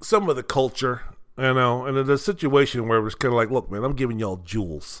music, some of the culture, you know. And in a situation where it was kind of like, look, man, I'm giving y'all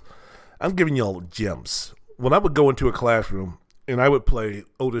jewels, I'm giving y'all gems. When I would go into a classroom and I would play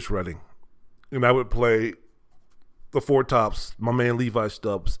Otis Redding, and I would play the Four Tops, my man Levi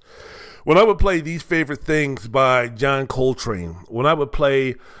Stubbs, when I would play These Favorite Things by John Coltrane, when I would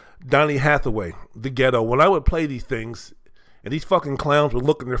play Donny Hathaway, The Ghetto, when I would play these things, and these fucking clowns would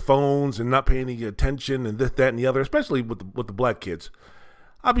look at their phones and not pay any attention and this, that, and the other, especially with the black kids.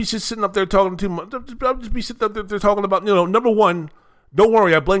 I'd be just sitting up there talking too much. I'd just be sitting up there talking about, you know, number one, don't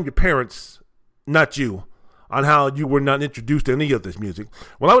worry, I blame your parents, not you, on how you were not introduced to any of this music.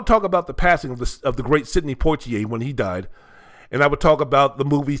 When I would talk about the passing of the great Sidney Poitier when he died, and I would talk about the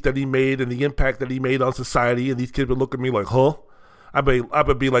movies that he made and the impact that he made on society, and these kids would look at me like, huh? I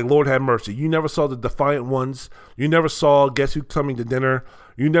would be like, Lord have mercy. You never saw The Defiant Ones. You never saw Guess Who's Coming to Dinner.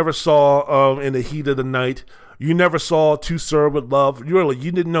 You never saw In the Heat of the Night. You never saw To Serve with Love. You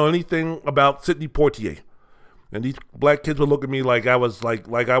didn't know anything about Sidney Poitier. And these black kids would look at me like I was like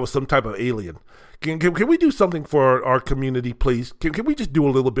I was some type of alien. Can we do something for our community, please? Can we just do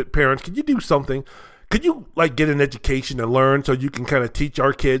a little bit, parents? Can you do something? Could you like get an education and learn so you can kind of teach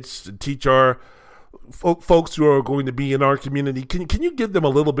our kids and teach our folks who are going to be in our community? Can you give them a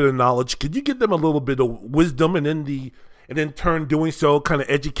little bit of knowledge? Could you give them a little bit of wisdom, and in turn doing so, kind of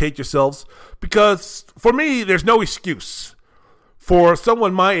educate yourselves? Because for me, there's no excuse for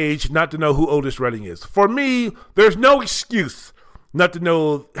someone my age not to know who Otis Redding is. For me, there's no excuse not to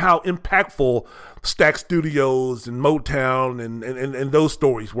know how impactful Stax Studios and Motown and those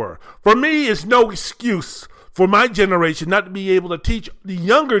stories were. For me, it's no excuse for my generation not to be able to teach the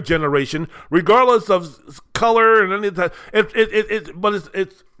younger generation, regardless of color and any of that. But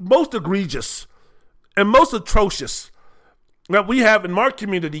it's most egregious and most atrocious that we have in our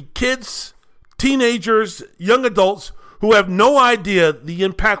community kids, teenagers, young adults who have no idea the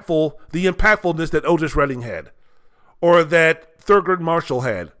impactfulness that Otis Redding had, or that Thurgood Marshall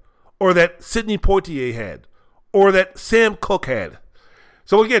had, or that Sidney Poitier had, or that Sam Cooke had.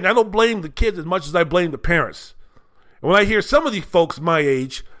 So again, I don't blame the kids as much as I blame the parents. And when I hear some of these folks my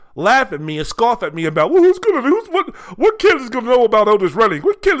age laugh at me and scoff at me about, well, what kid is going to know about Otis Redding?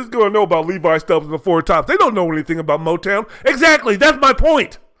 What kid is going to know about Levi Stubbs and the Four Tops? They don't know anything about Motown. Exactly, that's my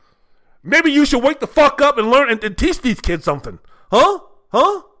point. Maybe you should wake the fuck up and learn and teach these kids something. Huh?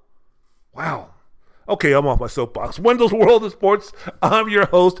 Wow. Okay, I'm off my soapbox. Wendell's World of Sports. I'm your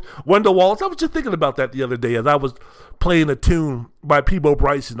host, Wendell Wallace. I was just thinking about that the other day as I was playing a tune by Peabo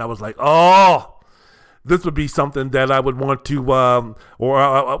Bryce, and I was like, oh, this would be something that I would want to, what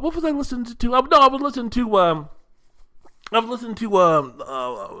was I listening to? I was listening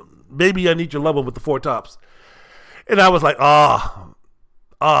to Baby I Need Your Lovin' with the Four Tops. And I was like,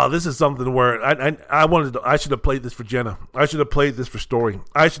 this is something where I should have played this for Jenna. I should have played this for Story.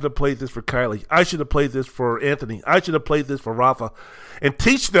 I should have played this for Kylie. I should have played this for Anthony. I should have played this for Rafa and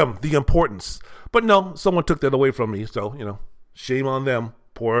teach them the importance. But no, someone took that away from me. So, shame on them.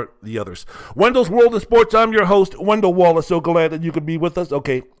 Poor the others. Wendell's World of Sports. I'm your host, Wendell Wallace. So glad that you could be with us.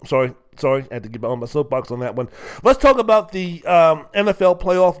 Okay, sorry. I had to get on my soapbox on that one. Let's talk about the NFL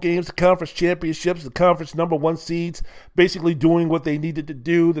playoff games, the conference championships, the conference number one seeds, basically doing what they needed to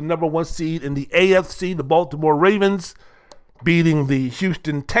do. The number one seed in the AFC, the Baltimore Ravens, beating the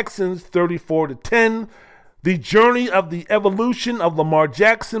Houston Texans 34-10. The journey of the evolution of Lamar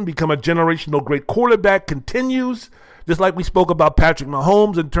Jackson, become a generational great quarterback, continues. Just like we spoke about Patrick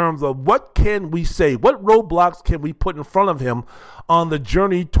Mahomes in terms of what can we say, what roadblocks can we put in front of him on the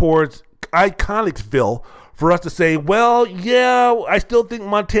journey towards Iconicsville for us to say, well, yeah, I still think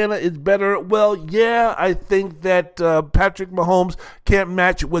Montana is better. Well, yeah, I think that Patrick Mahomes can't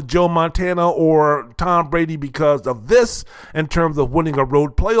match with Joe Montana or Tom Brady because of this in terms of winning a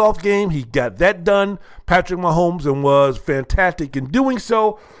road playoff game. He got that done, Patrick Mahomes, and was fantastic in doing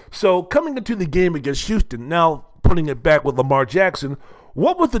so. So coming into the game against Houston, now putting it back with Lamar Jackson,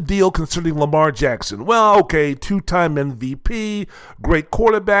 what was the deal concerning Lamar Jackson? Well, okay, two-time MVP, great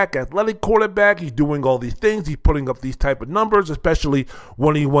quarterback, athletic quarterback. He's doing all these things. He's putting up these type of numbers, especially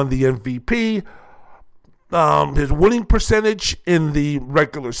when he won the MVP. His winning percentage in the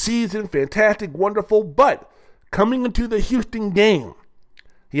regular season, fantastic, wonderful. But coming into the Houston game,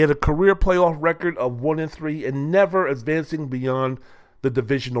 he had a career playoff record of 1-3 and never advancing beyond the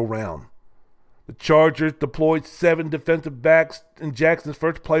divisional round. The Chargers deployed 7 defensive backs in Jackson's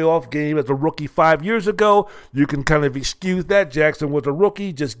first playoff game as a rookie 5 years ago. You can kind of excuse that. Jackson was a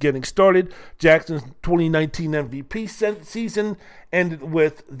rookie just getting started. Jackson's 2019 MVP season ended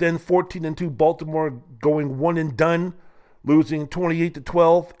with then 14-2 Baltimore going one and done, losing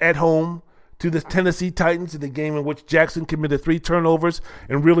 28-12 at home to the Tennessee Titans in the game in which Jackson committed 3 turnovers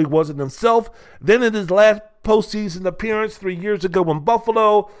and really wasn't himself. Then in his last postseason appearance 3 years ago in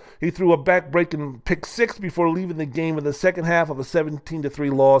Buffalo, he threw a back-breaking pick 6 before leaving the game in the second half of a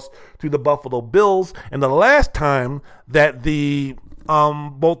 17-3 loss to the Buffalo Bills. And the last time that the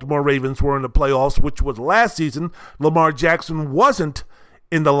Baltimore Ravens were in the playoffs, which was last season, Lamar Jackson wasn't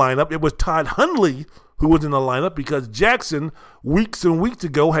in the lineup. It was Todd Hundley who was in the lineup because Jackson, weeks and weeks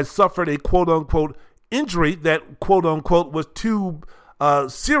ago, had suffered a quote-unquote injury that quote-unquote was too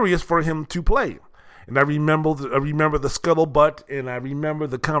serious for him to play. And I remember the scuttlebutt, and I remember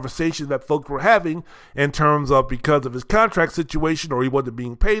the conversation that folks were having in terms of because of his contract situation, or he wasn't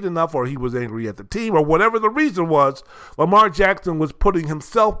being paid enough, or he was angry at the team, or whatever the reason was. Lamar Jackson was putting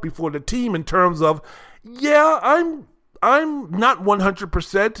himself before the team in terms of, yeah, I'm not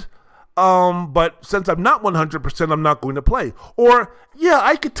 100%. But since I'm not 100%, I'm not going to play. Or, yeah,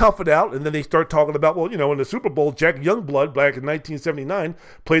 I could tough it out. And then they start talking about, well, in the Super Bowl, Jack Youngblood back in 1979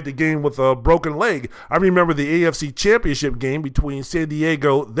 played the game with a broken leg. I remember the AFC Championship game between San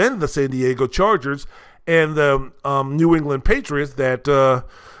Diego, then the San Diego Chargers, and the New England Patriots that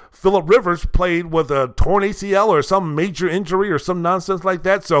Phillip Rivers played with a torn ACL or some major injury or some nonsense like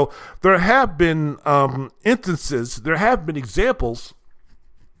that. So there have been instances, there have been examples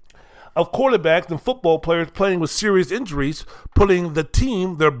of quarterbacks and football players playing with serious injuries, putting the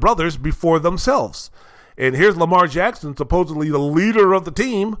team, their brothers, before themselves. And here's Lamar Jackson, supposedly the leader of the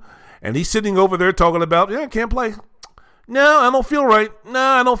team, and he's sitting over there talking about, I can't play. No, I don't feel right. No,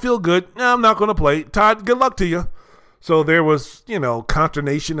 I don't feel good. No, I'm not going to play. Todd, good luck to you. So there was,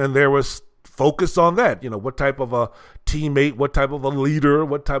 consternation, and there was focus on that. What type of a teammate, what type of a leader,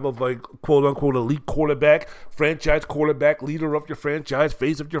 what type of a quote-unquote elite quarterback, franchise quarterback, leader of your franchise,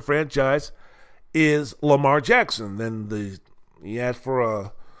 face of your franchise is Lamar Jackson. Then he asked for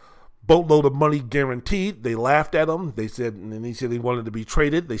a boatload of money guaranteed. They laughed at him. He said he wanted to be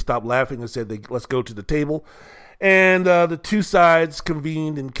traded. They stopped laughing and said, let's go to the table. And the two sides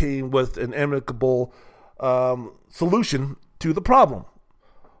convened and came with an amicable solution to the problem.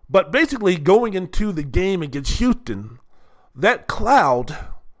 But basically, going into the game against Houston, that cloud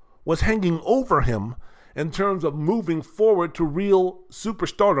was hanging over him in terms of moving forward to real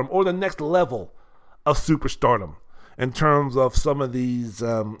superstardom or the next level of superstardom in terms of some of these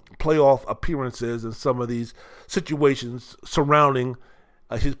playoff appearances and some of these situations surrounding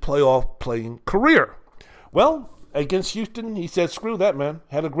his playoff playing career. Well, against Houston, he said, screw that, man.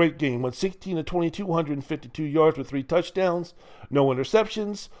 Had a great game. Went 16-22, 152 yards with 3 touchdowns, no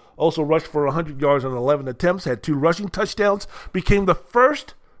interceptions. Also rushed for 100 yards on 11 attempts, had 2 rushing touchdowns. Became the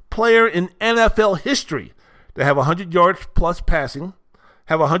first player in NFL history to have 100 yards plus passing,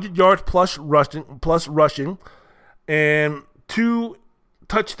 have 100 yards plus rushing, and 2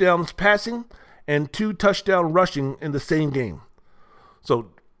 touchdowns passing and 2 touchdown rushing in the same game.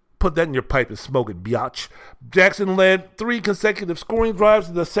 So put that in your pipe and smoke it, biatch. Jackson led 3 consecutive scoring drives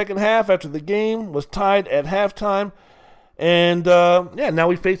in the second half after the game was tied at halftime. And, now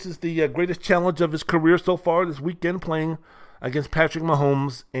he faces the greatest challenge of his career so far this weekend, playing against Patrick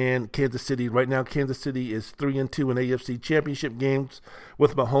Mahomes and Kansas City. Right now, Kansas City is 3-2 in AFC Championship games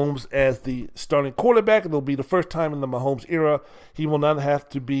with Mahomes as the starting quarterback. It'll be the first time in the Mahomes era. He will not have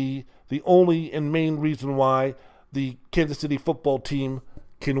to be the only and main reason why the Kansas City football team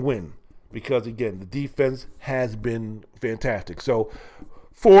can win. because, again, the defense has been fantastic. So,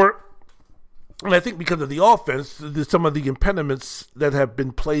 and I think because of the offense, there's some of the impediments that have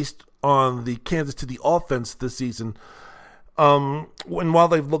been placed on the Kansas City offense this season. While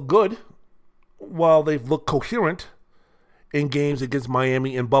they've looked good, while they've looked coherent in games against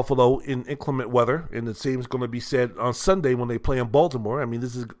Miami and Buffalo in inclement weather, and the same is going to be said on Sunday when they play in Baltimore. I mean,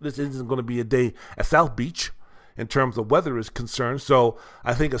 this isn't going to be a day at South Beach in terms of weather is concerned. So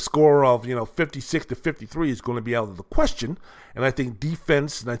I think a score of 56-53 is going to be out of the question. And I think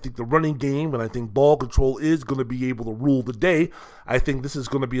defense, and I think the running game, and I think ball control is going to be able to rule the day. I think this is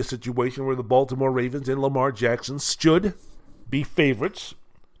going to be a situation where the Baltimore Ravens and Lamar Jackson should be favorites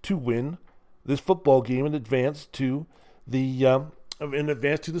to win this football game in advance to the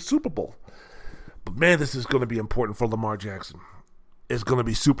Super Bowl. But man, this is going to be important for Lamar Jackson. It's going to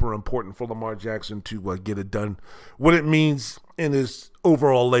be super important for Lamar Jackson to get it done, what it means in his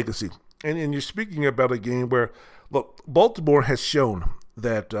overall legacy. And you're speaking about a game where, look, Baltimore has shown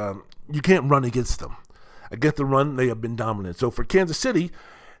that you can't run against them. Against the run, they have been dominant. So for Kansas City,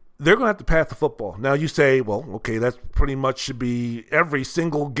 they're going to have to pass the football. Now you say, well, okay, that's pretty much should be every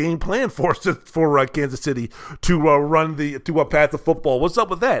single game plan for Kansas City to pass the football. What's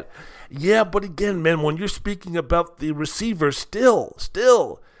up with that? Yeah, but again, man, when you're speaking about the receivers,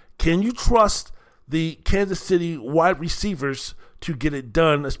 still, can you trust the Kansas City wide receivers to get it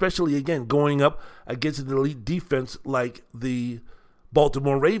done, especially, again, going up against an elite defense like the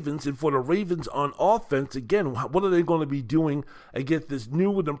Baltimore Ravens? And for the Ravens on offense, again, what are they going to be doing against this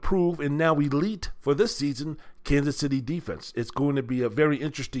new and improved and now elite for this season Kansas City defense? It's going to be a very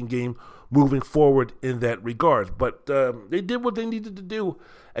interesting game moving forward in that regard. But they did what they needed to do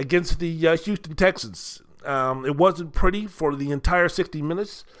against the Houston Texans. It wasn't pretty for the entire 60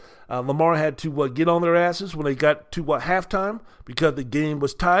 minutes. Lamar had to get on their asses when they got to halftime because the game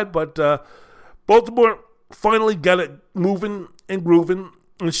was tied. But Baltimore finally got it moving and grooving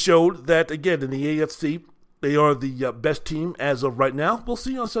and showed that, again, in the AFC, they are the best team as of right now. We'll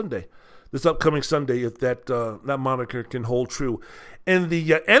see on Sunday, this upcoming Sunday, if that moniker can hold true. In the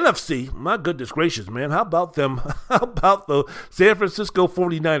NFC, my goodness gracious, man, how about them? How about the San Francisco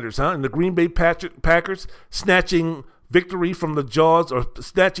 49ers, huh? And the Green Bay Packers snatching victory from the jaws, or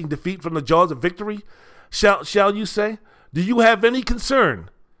snatching defeat from the jaws of victory, shall you say? Do you have any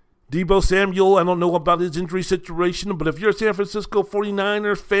concern? Deebo Samuel, I don't know about his injury situation, but if you're a San Francisco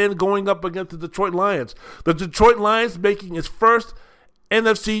 49ers fan going up against the Detroit Lions making its first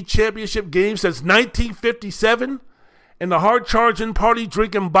NFC Championship game since 1957, and the hard-charging,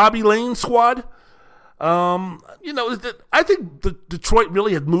 party-drinking Bobby Lane squad, I think Detroit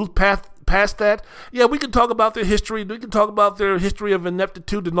really has moved past that. Yeah, we can talk about their history. We can talk about their history of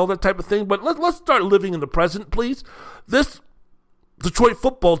ineptitude and all that type of thing, but let's start living in the present, please. This Detroit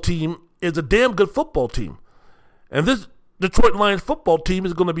football team is a damn good football team. And this Detroit Lions football team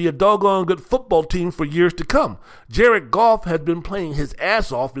is going to be a doggone good football team for years to come. Jared Goff has been playing his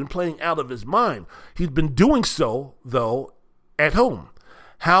ass off, been playing out of his mind. He's been doing so, though, at home.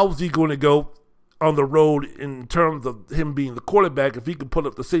 How's he going to go on the road in terms of him being the quarterback if he can put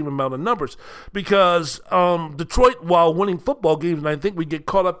up the same amount of numbers? Because Detroit, while winning football games, and I think we get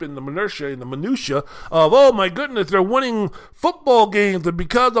caught up in the minutia of, oh my goodness, they're winning football games, and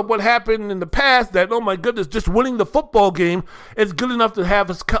because of what happened in the past, that, oh my goodness, just winning the football game is good enough to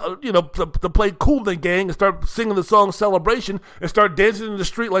have us, to play Cool in the Gang and start singing the song Celebration and start dancing in the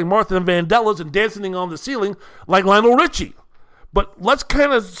street like Martha and Vandellas and dancing on the ceiling like Lionel Richie. But let's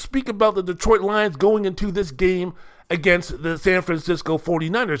kind of speak about the Detroit Lions going into this game against the San Francisco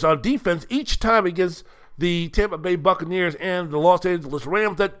 49ers. On defense, each time against the Tampa Bay Buccaneers and the Los Angeles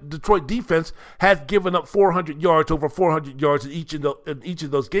Rams, that Detroit defense has given up 400 yards, over 400 yards in each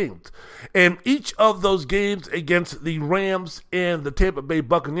of those games. And each of those games against the Rams and the Tampa Bay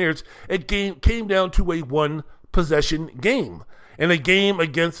Buccaneers, it came down to a one-possession game. And a game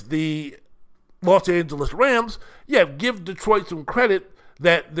against the Los Angeles Rams, yeah, give Detroit some credit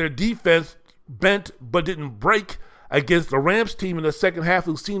that their defense bent but didn't break against the Rams team in the second half,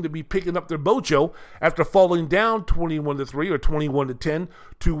 who seemed to be picking up their mojo after falling down 21-3 or 21-10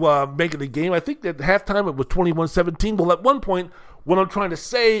 to make it a game. I think that at halftime it was 21-17. Well, at one point, what I'm trying to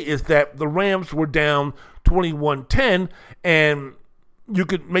say is that the Rams were down 21-10, and you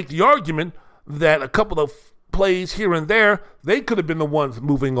could make the argument that a couple of plays here and there, they could have been the ones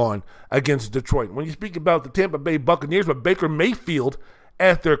moving on against Detroit. When you speak about the Tampa Bay Buccaneers with Baker Mayfield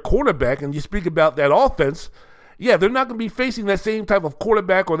as their quarterback, and you speak about that offense, Yeah, they're not going to be facing that same type of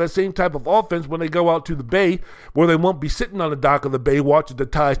quarterback or that same type of offense when they go out to the Bay, where they won't be sitting on the dock of the Bay watching the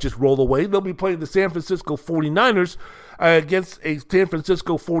Tides just roll away. They'll be playing the San Francisco 49ers against a San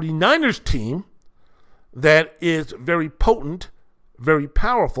Francisco 49ers team that is very potent, very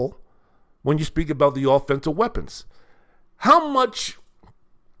powerful when you speak about the offensive weapons. How much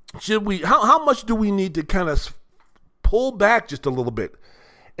do we need to kind of pull back just a little bit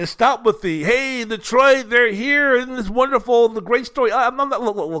and stop with the, hey, Detroit, they're here, and it's wonderful, the great story. Stop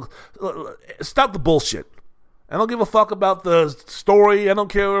the bullshit. I don't give a fuck about the story. I don't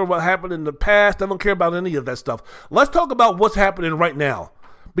care what happened in the past. I don't care about any of that stuff. Let's talk about what's happening right now.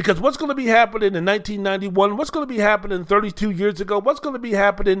 Because what's going to be happening in 1991, what's going to be happening 32 years ago, what's going to be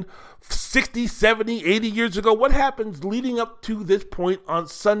happening 60, 70, 80 years ago, what happens leading up to this point on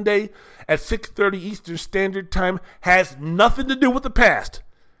Sunday at 6:30 Eastern Standard Time has nothing to do with the past.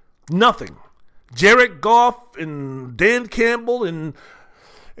 Nothing. Jared Goff and Dan Campbell and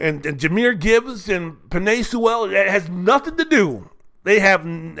Jahmyr Gibbs and Penei Sewell, it has nothing to do. It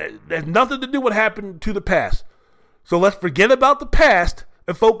has nothing to do with what happened to the past. So let's forget about the past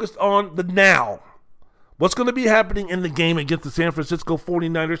and focus on the now. What's going to be happening in the game against the San Francisco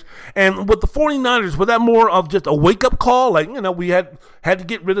 49ers? And with the 49ers, was that more of just a wake-up call? Like, we had to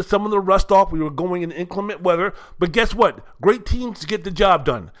get rid of some of the rust off. We were going in inclement weather. But guess what? Great teams get the job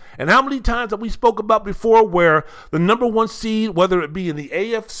done. And how many times have we spoke about before where the number one seed, whether it be in the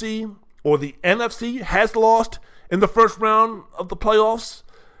AFC or the NFC, has lost in the first round of the playoffs?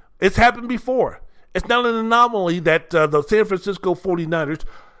 It's happened before. It's not an anomaly that the San Francisco 49ers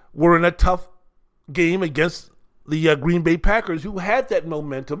were in a tough game against the Green Bay Packers, who had that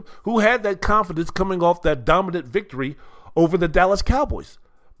momentum, who had that confidence coming off that dominant victory over the Dallas Cowboys.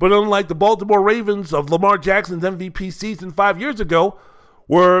 But unlike the Baltimore Ravens of Lamar Jackson's MVP season 5 years ago,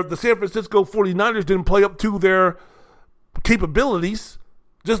 where the San Francisco 49ers didn't play up to their capabilities,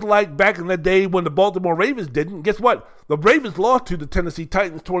 just like back in the day when the Baltimore Ravens didn't. Guess what? The Ravens lost to the Tennessee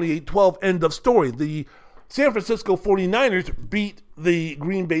Titans 28-12, end of story. The San Francisco 49ers beat the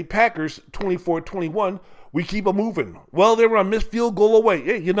Green Bay Packers 24-21. We keep them moving. Well, they were a missed field goal away.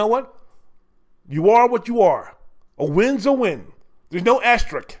 Hey, you know what? You are what you are. A win's a win. There's no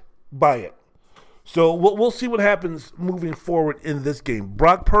asterisk by it. So we'll see what happens moving forward in this game.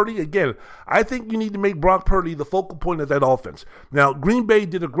 Brock Purdy, again, I think you need to make Brock Purdy the focal point of that offense. Now, Green Bay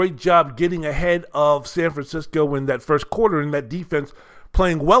did a great job getting ahead of San Francisco in that first quarter, and that defense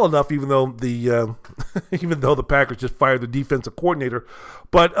playing well enough, even though the Packers just fired the defensive coordinator.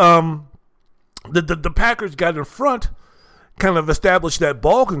 But the Packers got in front, kind of established that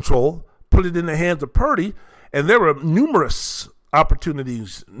ball control, put it in the hands of Purdy, and there were numerous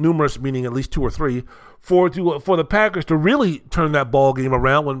opportunities, numerous meaning at least two or three, for the Packers to really turn that ball game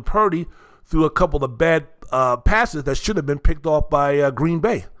around when Purdy threw a couple of bad passes that should have been picked off by Green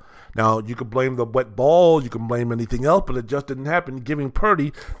Bay. Now, you can blame the wet ball, you can blame anything else, but it just didn't happen, giving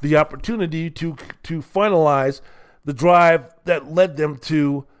Purdy the opportunity to finalize the drive that led them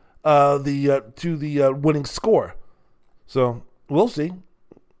to the winning score. So we'll see.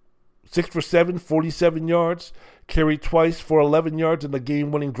 6 for 7, 47 yards, carried twice for 11 yards in the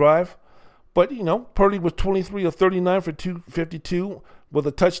game-winning drive. But, Purdy was 23 of 39 for 252 with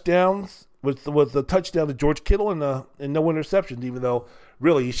a touchdown, with the touchdown to George Kittle and no interceptions, even though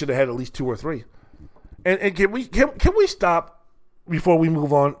really he should have had at least 2 or 3. And can we stop before we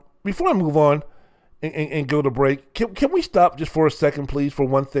move on? Before I move on and go to break, can we stop just for a second, please, for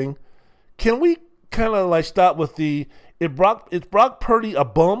one thing? Can we kind of like stop with is Brock Purdy a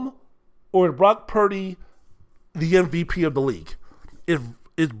bum, or is Brock Purdy the MVP of the league? Is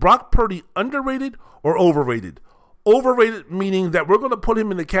Brock Purdy underrated or overrated? Overrated meaning that we're going to put him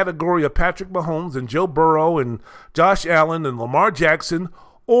in the category of Patrick Mahomes and Joe Burrow and Josh Allen and Lamar Jackson,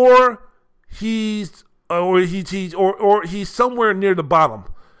 or he's somewhere near the bottom,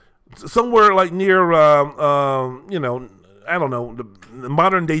 somewhere like near I don't know, the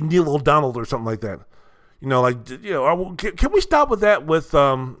modern day Neil O'Donnell or something like that. Can we stop with that with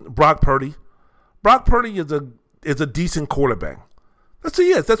Brock Purdy? Brock Purdy is a decent quarterback.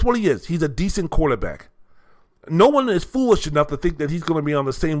 That's what he is. He's a decent quarterback. No one is foolish enough to think that he's going to be on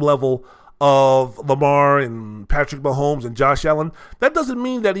the same level of Lamar and Patrick Mahomes and Josh Allen. That doesn't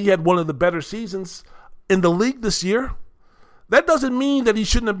mean that he had one of the better seasons in the league this year. That doesn't mean that he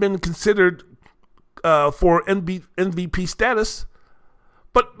shouldn't have been considered for MVP status.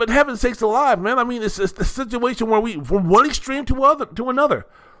 But heaven's sakes alive, man. I mean, it's a situation where we, from one extreme to another.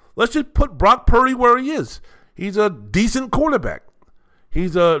 Let's just put Brock Purdy where he is. He's a decent quarterback.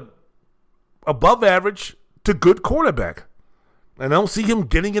 He's a above average to good quarterback. And I don't see him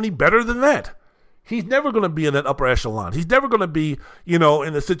getting any better than that. He's never going to be in that upper echelon. He's never going to be, in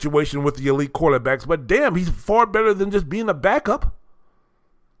a situation with the elite quarterbacks. But damn, he's far better than just being a backup.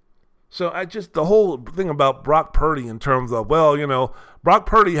 So the whole thing about Brock Purdy in terms of, Brock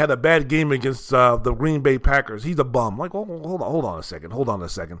Purdy had a bad game against the Green Bay Packers. He's a bum. Like, hold on a second.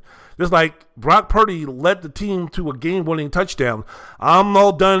 Just like Brock Purdy led the team to a game-winning touchdown. I'm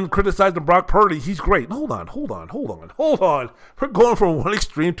all done criticizing Brock Purdy. He's great. Hold on. We're going from one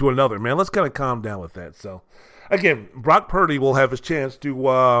extreme to another, man. Let's kind of calm down with that. So, again, Brock Purdy will have his chance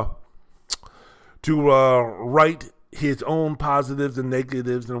to right his own positives and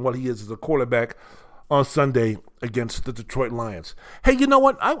negatives and what he is as a quarterback on Sunday against the Detroit Lions. Hey, you know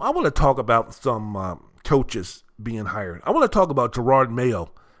what? I want to talk about some coaches being hired. I want to talk about Jerrod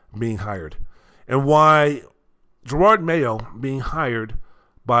Mayo being hired and why Jerrod Mayo being hired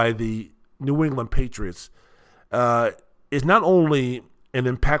by the New England Patriots is not only an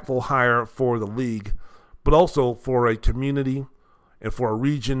impactful hire for the league, but also for a community and for a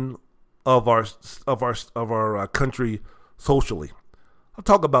region of our country socially. I'll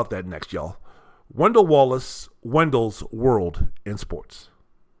talk about that next, y'all. Wendell Wallace, Wendell's World in Sports.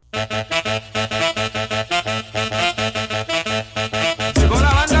 Llegó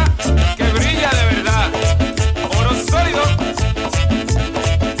la banda que brilla de verdad. Oro sólido.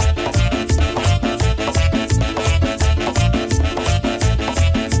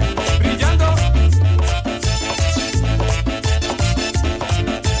 Brillando.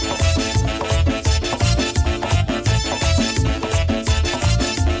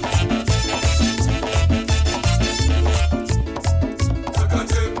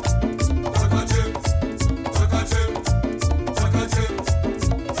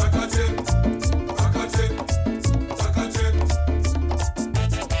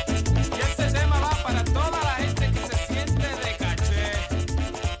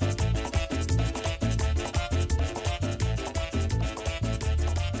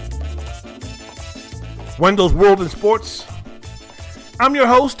 Wendell's World in Sports. I'm your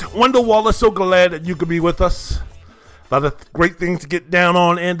host, Wendell Wallace. So glad that you could be with us. A lot of great things to get down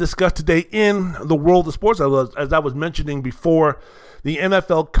on and discuss today in the world of sports. As I was mentioning before, the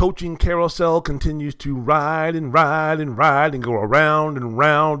NFL coaching carousel continues to ride and go around and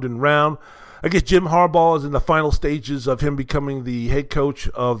round and round. I guess Jim Harbaugh is in the final stages of him becoming the head coach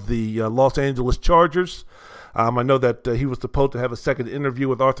of the Los Angeles Chargers. I know that he was supposed to have a second interview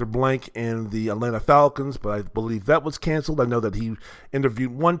with Arthur Blank and the Atlanta Falcons, but I believe that was canceled. I know that he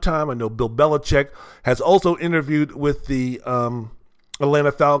interviewed one time. I know Bill Belichick has also interviewed with the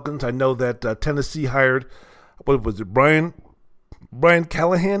Atlanta Falcons. I know that Tennessee hired, what was it, Brian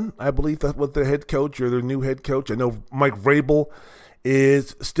Callahan? I believe that was their head coach or their new head coach. I know Mike Vrabel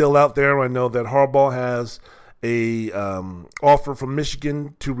is still out there. I know that Harbaugh has a offer from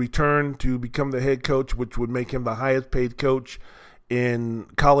Michigan to return to become the head coach, which would make him the highest paid coach in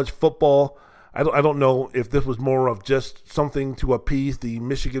college football. I don't know if this was more of just something to appease the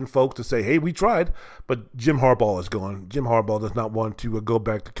Michigan folks to say, hey, we tried, but Jim Harbaugh is gone. Jim Harbaugh does not want to go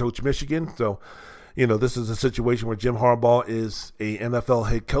back to coach Michigan. So, this is a situation where Jim Harbaugh is a NFL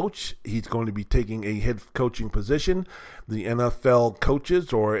head coach. He's going to be taking a head coaching position. The NFL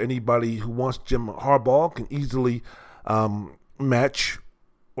coaches or anybody who wants Jim Harbaugh can easily match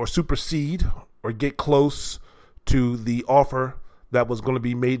or supersede or get close to the offer that was going to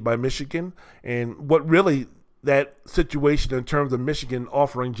be made by Michigan. And what really that situation in terms of Michigan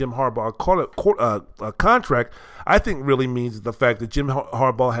offering Jim Harbaugh a contract, I think really means the fact that Jim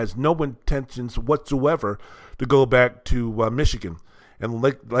Harbaugh has no intentions whatsoever to go back to Michigan. And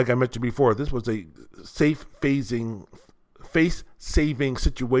like I mentioned before, this was a face-saving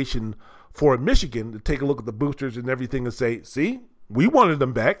situation for Michigan to take a look at the boosters and everything and say, see, we wanted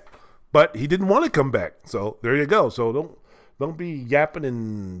him back, but he didn't want to come back. So there you go. So don't be yapping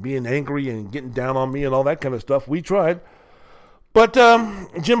and being angry and getting down on me and all that kind of stuff. We tried. But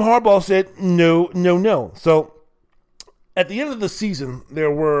Jim Harbaugh said no. So at the end of the season,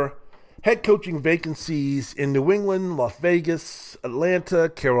 there were head coaching vacancies in New England, Las Vegas, Atlanta,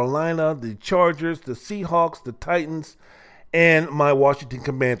 Carolina, the Chargers, the Seahawks, the Titans, and my Washington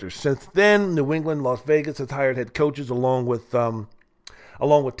Commanders. Since then, New England, Las Vegas has hired head coaches along with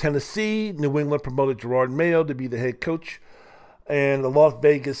Tennessee. New England promoted Jerrod Mayo to be the head coach. And the Las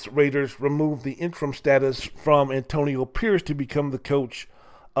Vegas Raiders removed the interim status from Antonio Pierce to become the coach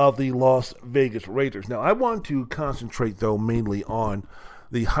of the Las Vegas Raiders. Now, I want to concentrate, though, mainly on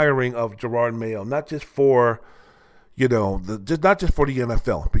the hiring of Jerrod Mayo, not just for, not just for the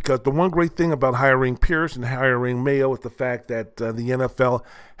NFL, because the one great thing about hiring Pierce and hiring Mayo is the fact that the NFL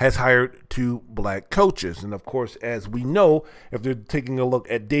has hired 2 black coaches. And, of course, as we know, if they're taking a look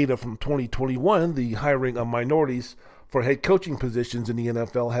at data from 2021, the hiring of minorities for head coaching positions in the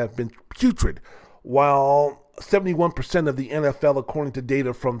NFL have been putrid. While 71% of the NFL, according to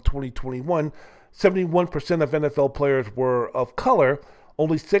data from 2021, 71% of NFL players were of color,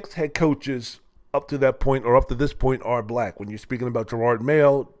 only 6 head coaches up to this point are black. When you're speaking about Jerrod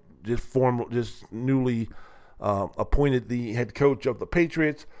Mayo, just newly appointed the head coach of the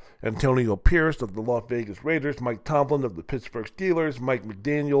Patriots, Antonio Pierce of the Las Vegas Raiders, Mike Tomlin of the Pittsburgh Steelers, Mike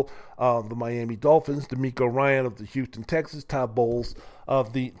McDaniel of the Miami Dolphins, D'Amico Ryan of the Houston Texans, Todd Bowles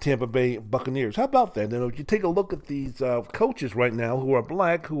of the Tampa Bay Buccaneers. How about that? If you take a look at these coaches right now who are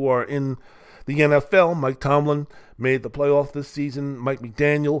black, who are in the NFL, Mike Tomlin made the playoffs this season. Mike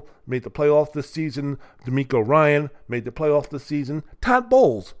McDaniel made the playoffs this season. D'Amico Ryan made the playoffs this season. Todd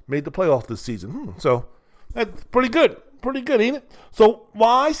Bowles made the playoffs this season. So that's pretty good. Pretty good, ain't it? So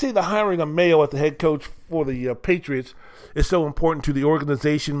while I say the hiring of Mayo as the head coach for the Patriots is so important to the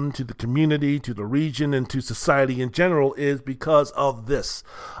organization, to the community, to the region, and to society in general, is because of this,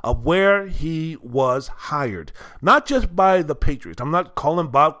 of where he was hired. Not just by the Patriots. I'm not calling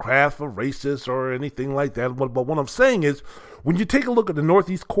Bob Kraft a racist or anything like that, but what I'm saying is, when you take a look at the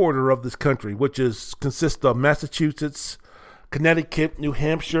northeast corridor of this country, which consists of Massachusetts, Connecticut, New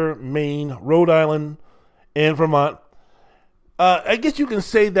Hampshire, Maine, Rhode Island, and Vermont, I guess you can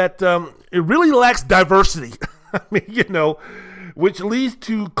say that it really lacks diversity. I mean, which leads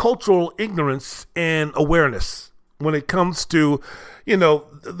to cultural ignorance and awareness when it comes to,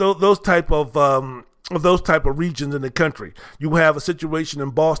 those type of regions in the country. You have a situation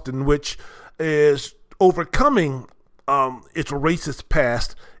in Boston which is overcoming its racist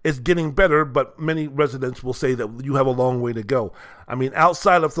past. It's getting better, but many residents will say that you have a long way to go. I mean,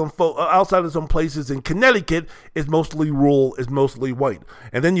 outside of some places in Connecticut, it's mostly rural, it's mostly white,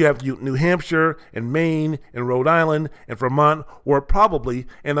 and then you have New Hampshire and Maine and Rhode Island and Vermont, where probably,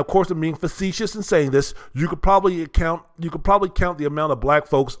 and of course I'm being facetious in saying this, you could probably count the amount of black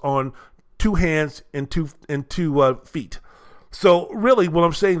folks on 2 hands and two feet. So really, what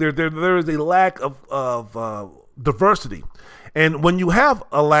I'm saying there is a lack of diversity. And when you have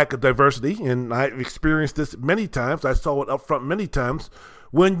a lack of diversity, and I've experienced this many times, I saw it up front many times,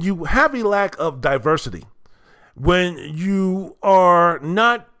 when you have a lack of diversity, when you are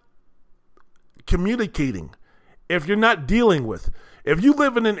not communicating, if you're not dealing with, if you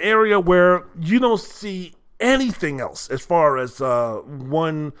live in an area where you don't see anything else as far as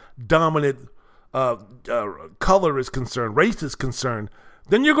one dominant color is concerned, race is concerned,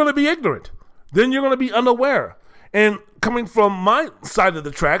 then you're going to be ignorant. Then you're going to be unaware. And coming from my side of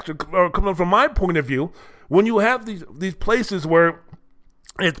the tracks, or coming from my point of view, when you have these places where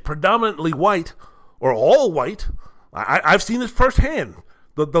it's predominantly white or all white, I've seen this firsthand.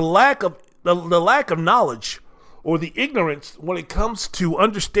 The lack of knowledge or the ignorance when it comes to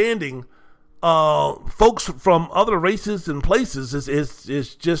understanding folks from other races and places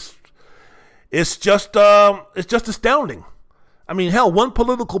is just astounding. I mean, hell, one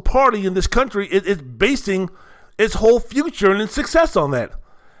political party in this country is basing its whole future and its success on that.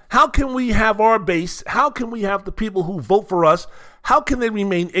 How can we have our base? How can we have the people who vote for us? How can they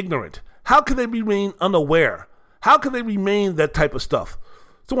remain ignorant? How can they remain unaware? How can they remain that type of stuff?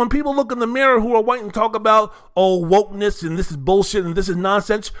 So when people look in the mirror who are white and talk about, wokeness and this is bullshit and this is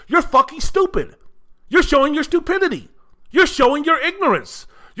nonsense, you're fucking stupid. You're showing your stupidity. You're showing your ignorance.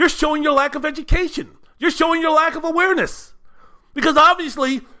 You're showing your lack of education. You're showing your lack of awareness. Because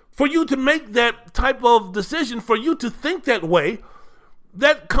obviously, for you to make that type of decision, for you to think that way,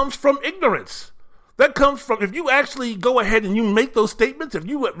 that comes from ignorance. That comes from, if you actually go ahead and you make those statements, if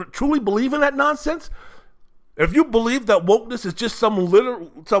you truly believe in that nonsense, if you believe that wokeness is just some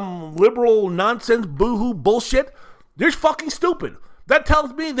liberal nonsense, boohoo bullshit, you're fucking stupid. That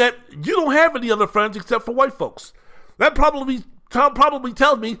tells me that you don't have any other friends except for white folks. That probably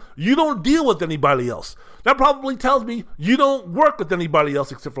tells me you don't deal with anybody else. That probably tells me you don't work with anybody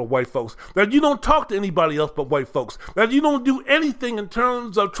else except for white folks. That you don't talk to anybody else but white folks. That you don't do anything in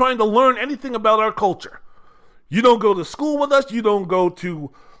terms of trying to learn anything about our culture. You don't go to school with us. You don't go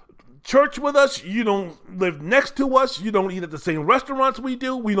to church with us. You don't live next to us. You don't eat at the same restaurants we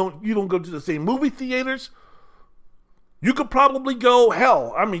do. You don't go to the same movie theaters. You could probably go,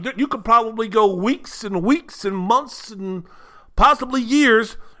 you could probably go weeks and weeks and months and possibly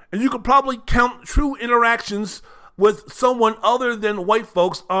years, and you could probably count true interactions with someone other than white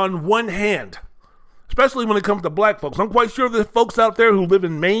folks on one hand, especially when it comes to black folks. I'm quite sure there's folks out there who live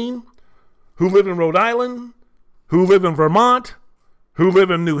in Maine, who live in Rhode Island, who live in Vermont, who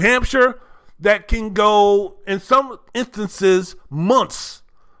live in New Hampshire, that can go, in some instances, months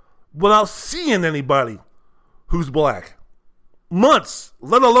without seeing anybody who's black. Months,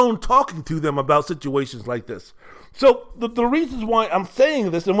 let alone talking to them about situations like this. So the reasons why I'm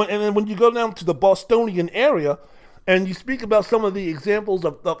saying this, and then when you go down to the Bostonian area, and you speak about some of the examples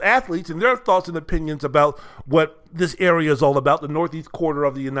of athletes and their thoughts and opinions about what this area is all about, the northeast quarter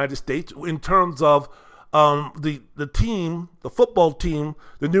of the United States, in terms of the team, the football team,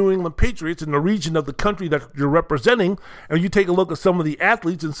 the New England Patriots, in the region of the country that you're representing, and you take a look at some of the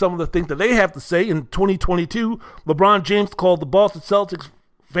athletes and some of the things that they have to say. In 2022, LeBron James called the Boston Celtics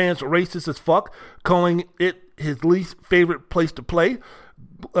fans racist as fuck, calling it his least favorite place to play.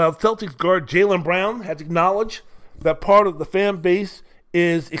 Celtics guard Jaylen Brown has acknowledged that part of the fan base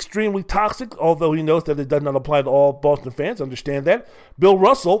is extremely toxic, although he knows that it does not apply to all Boston fans. Understand that. Bill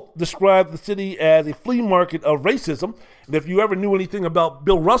Russell described the city as a flea market of racism. And if you ever knew anything about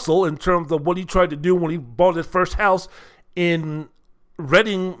Bill Russell in terms of what he tried to do when he bought his first house in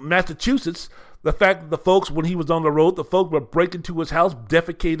Reading, Massachusetts, the fact that the folks, when he was on the road, the folks would break into his house,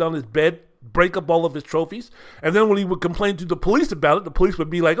 defecate on his bed, break up all of his trophies. And then when he would complain to the police about it, the police would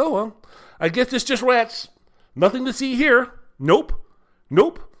be like, oh, well, I guess it's just rats. Nothing to see here. Nope.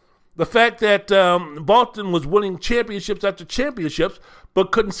 The fact that Boston was winning championships after championships,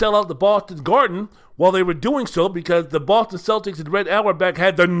 but couldn't sell out the Boston Garden while they were doing so because the Boston Celtics and Red Auerbach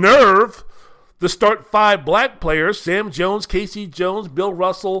had the nerve to start 5 black players: Sam Jones, Casey Jones, Bill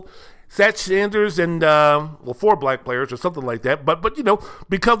Russell, Satch Sanders, and 4 black players or something like that. But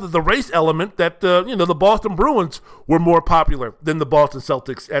because of the race element, that the Boston Bruins were more popular than the Boston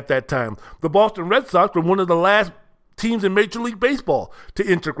Celtics at that time. The Boston Red Sox were one of the last teams in Major League Baseball to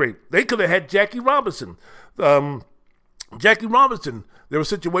integrate. They could have had Jackie Robinson. There were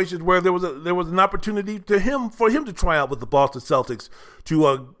situations where there was an opportunity for him to try out with the Boston Celtics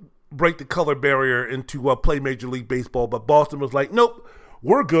to break the color barrier and to play Major League Baseball. But Boston was like, nope,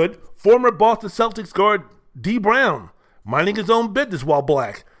 we're good. Former Boston Celtics guard D. Brown, minding his own business while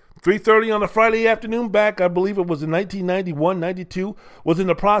black. 3:30 on a Friday afternoon back, I believe it was in 1991-92, was in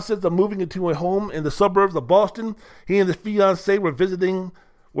the process of moving into a home in the suburbs of Boston. He and his fiancée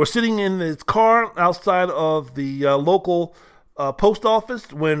were sitting in his car outside of the local post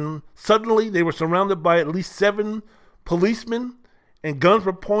office when suddenly they were surrounded by at least 7 policemen and guns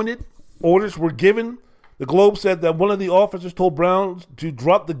were pointed. Orders were given. The Globe said that one of the officers told Brown to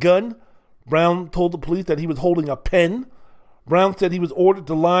drop the gun. Brown told the police that he was holding a pen. Brown said he was ordered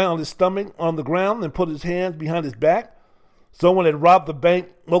to lie on his stomach on the ground and put his hands behind his back. Someone had robbed the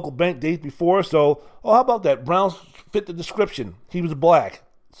local bank days before, so, how about that? Brown fit the description. He was black.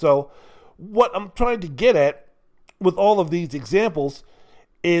 So what I'm trying to get at with all of these examples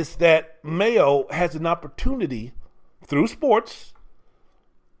is that Mayo has an opportunity through sports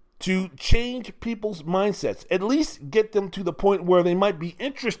to change people's mindsets, at least get them to the point where they might be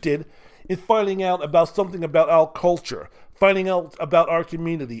interested in finding out about something about our culture, finding out about our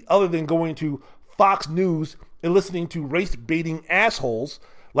community, other than going to Fox News and listening to race-baiting assholes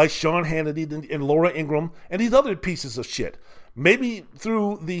like Sean Hannity and Laura Ingraham and these other pieces of shit. Maybe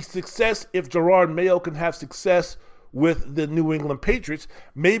through the success, if Jerrod Mayo can have success with the New England Patriots,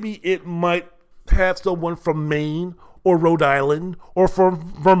 maybe it might have someone from Maine or Rhode Island or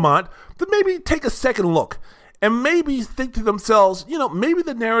from Vermont to maybe take a second look and maybe think to themselves, maybe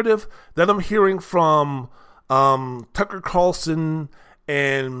the narrative that I'm hearing from Tucker Carlson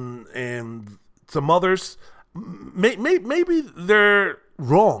and some others, maybe they're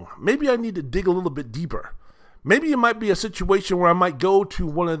wrong. Maybe I need to dig a little bit deeper. Maybe it might be a situation where I might go to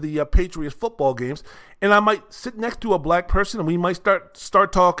one of the Patriots football games and I might sit next to a black person and we might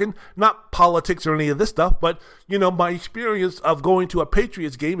start talking, not politics or any of this stuff, but, my experience of going to a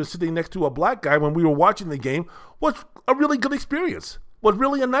Patriots game and sitting next to a black guy when we were watching the game was a really good experience. Was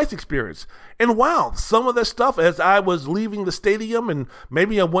really a nice experience. And wow, some of that stuff as I was leaving the stadium and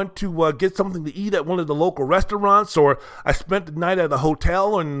maybe I went to get something to eat at one of the local restaurants, or I spent the night at a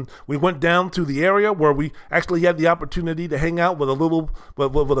hotel and we went down to the area where we actually had the opportunity to hang out with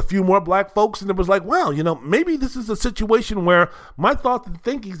with a few more black folks, and it was like, wow, maybe this is a situation where my thoughts and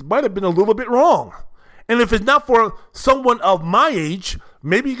thinkings might have been a little bit wrong. And if it's not for someone of my age,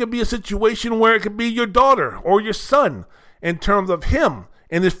 maybe it could be a situation where it could be your daughter or your son, in terms of him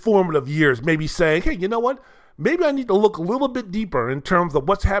in his formative years, maybe saying, hey, you know what? Maybe I need to look a little bit deeper in terms of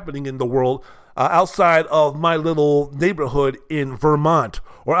what's happening in the world outside of my little neighborhood in Vermont,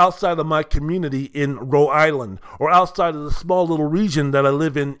 or outside of my community in Rhode Island, or outside of the small little region that I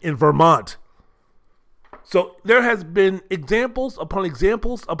live in Vermont. So there has been examples upon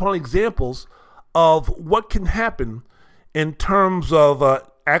examples upon examples of what can happen in terms of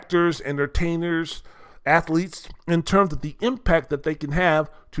actors, entertainers, athletes, in terms of the impact that they can have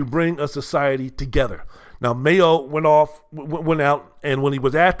to bring a society together. Now, Mayo went out, and when he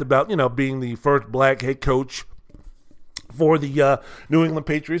was asked about, being the first black head coach for the New England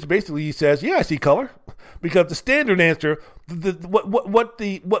Patriots, basically he says, "Yeah, I see color," because the standard answer, what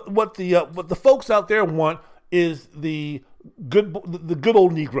the folks out there want is the good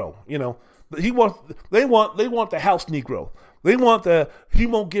old Negro. They want the house Negro. They want he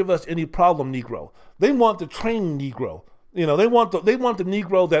won't give us any problem Negro. They want the trained Negro. They want the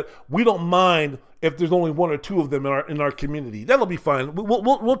Negro that we don't mind if there's only one or two of them in our community. That'll be fine.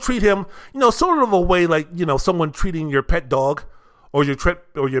 We'll treat him, sort of a way like, someone treating your pet dog or your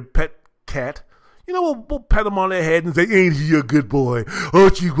pet cat. We'll pat him on the head and say, "Ain't he a good boy?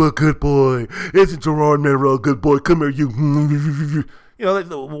 Aren't you a good boy? Isn't Jerrod Mayo a good boy? Come here, you."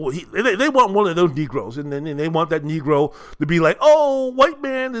 They want one of those Negroes, and then they want that Negro to be like, "Oh, white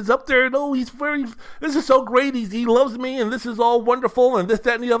man is up there, and this is so great, he loves me, and this is all wonderful, and this,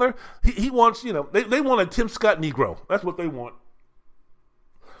 that, and the other." He wants, they want a Tim Scott Negro. That's what they want.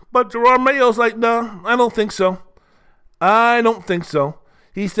 But Jerrod Mayo's like, "No, I don't think so. I don't think so."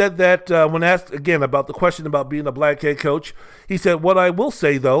 He said that when asked again about the question about being a black head coach, he said, "What I will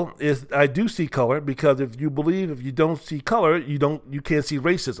say though is I do see color, because if you don't see color, you can't see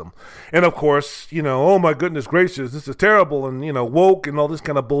racism." And of course, oh my goodness gracious, this is terrible, and woke and all this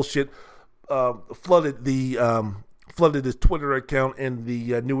kind of bullshit flooded his Twitter account and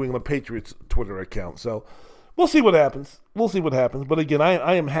the New England Patriots Twitter account. So we'll see what happens. But again,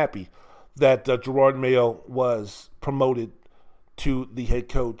 I am happy that Jerrod Mayo was promoted to the head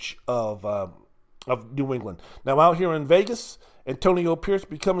coach of New England. Now, out here in Vegas, Antonio Pierce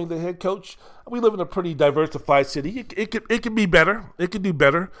becoming the head coach. We live in a pretty diversified city. It could be better. It could do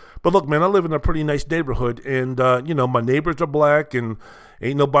better. But look, man, I live in a pretty nice neighborhood, and my neighbors are black, and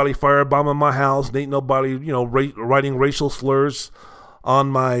ain't nobody firebombing my house. And ain't nobody writing racial slurs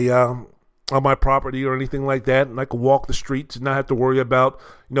on my property or anything like that. And I can walk the streets and not have to worry about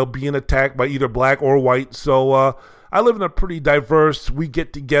being attacked by either black or white. So I live in a pretty diverse, we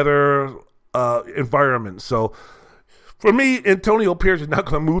get together environment. So for me, Antonio Pierce is not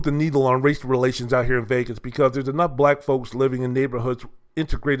going to move the needle on racial relations out here in Vegas, because there's enough black folks living in neighborhoods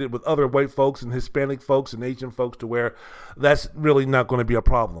integrated with other white folks and Hispanic folks and Asian folks to where that's really not going to be a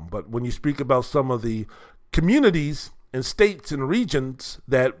problem. But when you speak about some of the communities and states and regions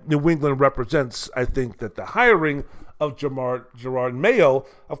that New England represents, I think that the hiring of Jerrod Mayo,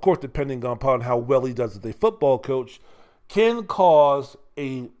 of course, depending upon how well he does as a football coach, can cause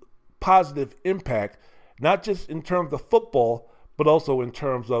a positive impact, not just in terms of football, but also in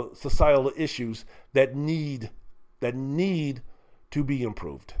terms of societal issues that need to be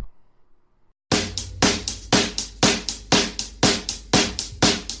improved.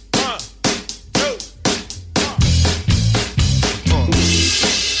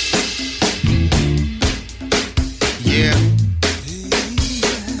 Yeah.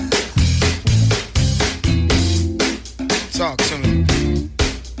 Talk to me.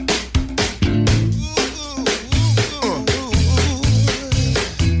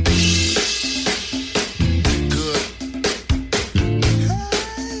 Good.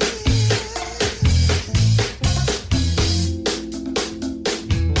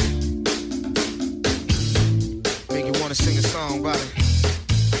 Make you wanna sing a song about it.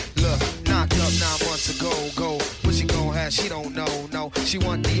 Look, knocked up 9 months ago. She don't know, no. She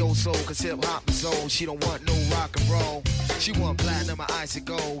want neo soul, cause hip hop is old. She don't want no rock and roll. She want platinum or icy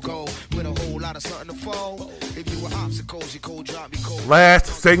gold, with a whole lot of something to fold. If you were obstacles, you cold drop me cold. Last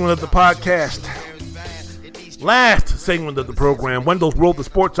segment of the podcast. Last segment of the program. Wendell's World of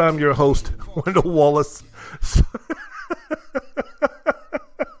Sports. I'm your host, Wendell Wallace.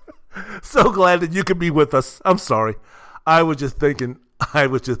 So glad that you could be with us. I'm sorry. I was just thinking.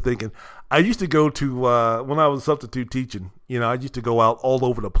 I used to go to, when I was substitute teaching, I used to go out all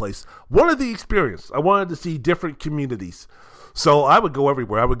over the place. Wanted the experience. I wanted to see different communities. So I would go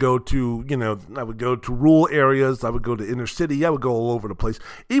everywhere. I would go to, rural areas. I would go to inner city. I would go all over the place.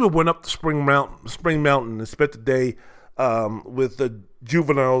 Even went up to Spring Mountain and spent the day with the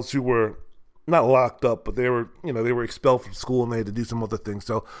juveniles who were not locked up, but they were expelled from school and they had to do some other things.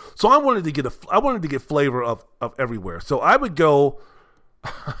 So I wanted to get flavor of everywhere. So I would go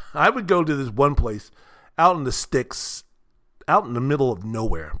to this one place out in the sticks, out in the middle of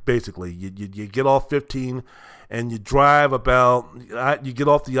nowhere, basically. You get off 15 and you drive you get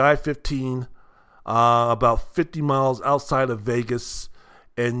off the I-15 about 50 miles outside of Vegas,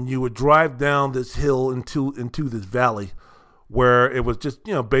 and you would drive down this hill into this valley where it was just,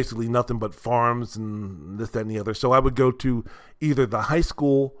 basically nothing but farms and this, that, and the other. So I would go to either the high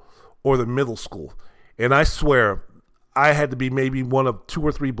school or the middle school. And I swear, I had to be maybe one of 2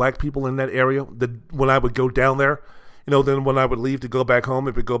 or 3 black people in that area when I would go down there. Then when I would leave to go back home,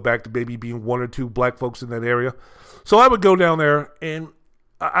 it would go back to maybe being 1 or 2 black folks in that area. So I would go down there, and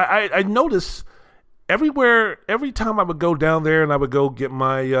I noticed every time I would go down there and I would go get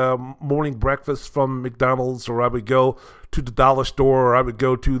my morning breakfast from McDonald's, or I would go to the dollar store, or I would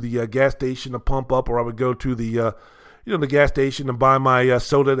go to the gas station to pump up, or I would go to the the gas station and buy my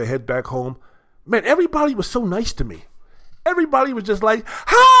soda to head back home. Man, everybody was so nice to me. Everybody was just like,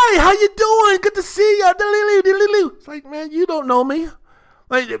 "Hi, how you doing? Good to see you." It's like, man, you don't know me.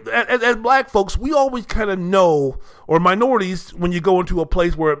 Like, as black folks, we always kind of know, or minorities, when you go into a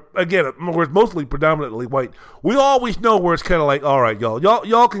place where it's mostly predominantly white, we always know where it's kind of like, all right,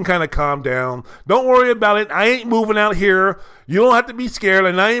 y'all can kind of calm down. Don't worry about it. I ain't moving out here. You don't have to be scared,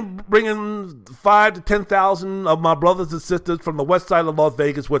 and I ain't bringing 5,000 to 10,000 of my brothers and sisters from the west side of Las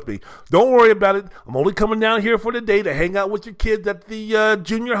Vegas with me. Don't worry about it. I'm only coming down here for the day to hang out with your kids at the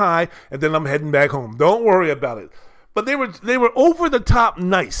junior high, and then I'm heading back home. Don't worry about it. But they were over the top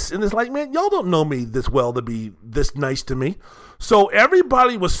nice. And it's like, man, y'all don't know me this well to be this nice to me. So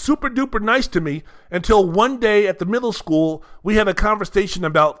everybody was super duper nice to me until one day at the middle school, we had a conversation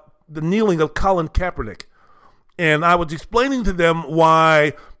about the kneeling of Colin Kaepernick. And I was explaining to them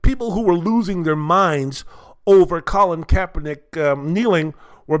why people who were losing their minds over Colin Kaepernick kneeling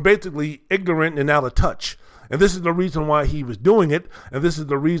were basically ignorant and out of touch. And this is the reason why he was doing it, and this is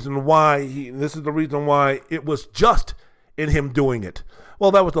the reason why it was just in him doing it.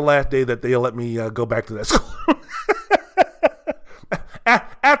 Well, that was the last day that they let me go back to that school.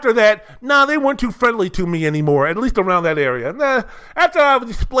 After that, they weren't too friendly to me anymore, at least around that area. After I was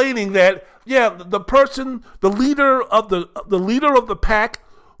explaining that, the leader of the pack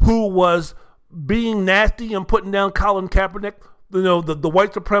who was being nasty and putting down Colin Kaepernick, the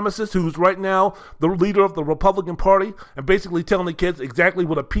white supremacist who's right now the leader of the Republican Party, and basically telling the kids exactly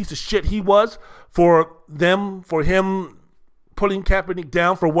what a piece of shit he was for him putting Kaepernick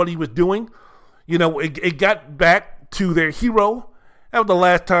down for what he was doing. It got back to their hero. That was the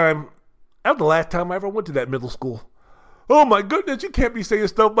last time I ever went to that middle school. Oh my goodness, you can't be saying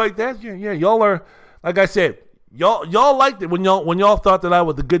stuff like that. Yeah, y'all are, like I said, Y'all liked it when y'all thought that I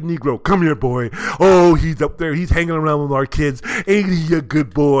was a good Negro. Come here, boy. Oh, he's up there. He's hanging around with our kids. Ain't he a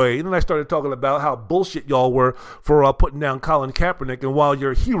good boy? And then I started talking about how bullshit y'all were for putting down Colin Kaepernick. And while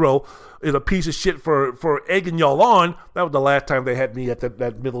your hero is a piece of shit for egging y'all on, that was the last time they had me at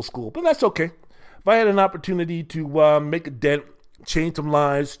that middle school. But that's okay. If I had an opportunity to make a dent, change some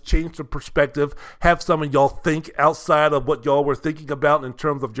lives, change some perspective, have some of y'all think outside of what y'all were thinking about in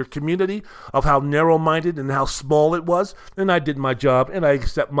terms of your community, of how narrow-minded and how small it was, then I did my job and I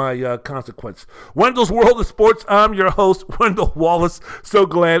accept my consequence. Wendell's World of Sports, I'm your host, Wendell Wallace. So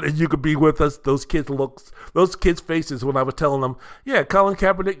glad that you could be with us. Those kids' faces when I was telling them, Colin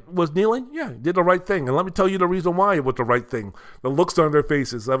Kaepernick was kneeling. Yeah, he did the right thing. And let me tell you the reason why it was the right thing. The looks on their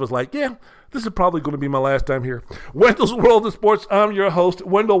faces. I was like, this is probably going to be my last time here. Wendell's World of Sports, I'm your host,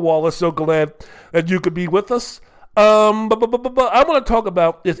 Wendell Wallace. So glad that you could be with us. But I want to talk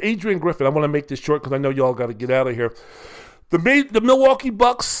about is Adrian Griffin. I want to make this short because I know y'all got to get out of here. The Milwaukee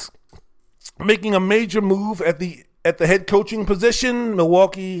Bucks making a major move at the head coaching position.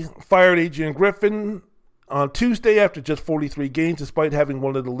 Milwaukee fired Adrian Griffin on Tuesday after just 43 games, despite having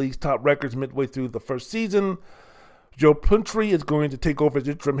one of the league's top records midway through the first season. Joe Plumtree is going to take over as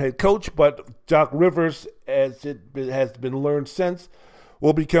interim head coach, but Doc Rivers, as it has been learned since,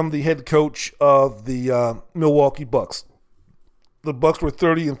 will become the head coach of the Milwaukee Bucks. The Bucks were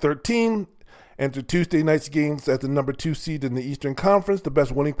 30-13, entered Tuesday night's games as the number 2 seed in the Eastern Conference, the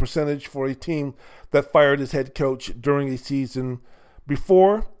best winning percentage for a team that fired his head coach during a season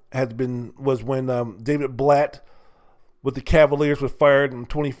before was when David Blatt with the Cavaliers was fired in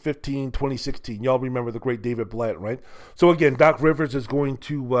 2015-2016. Y'all remember the great David Blatt, right? So again, Doc Rivers is going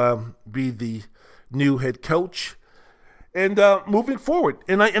to be the new head coach. And moving forward,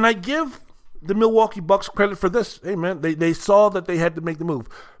 and I give the Milwaukee Bucks credit for this. Hey, man, they saw that they had to make the move.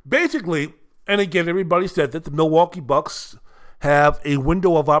 Basically, and again, everybody said that the Milwaukee Bucks have a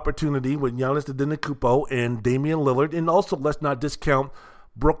window of opportunity with Giannis Antetokounmpo and Damian Lillard. And also, let's not discount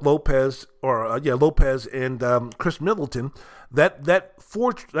Brook Lopez and Chris Middleton. That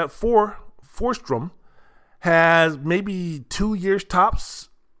foursome has maybe 2 years tops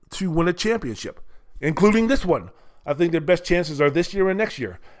to win a championship, including this one. I think their best chances are this year and next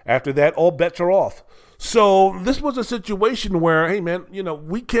year. After that, all bets are off. So this was a situation where, hey, man,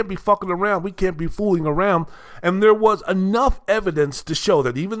 we can't be fucking around. We can't be fooling around. And there was enough evidence to show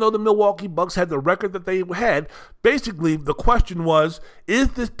that even though the Milwaukee Bucks had the record that they had, basically the question was, is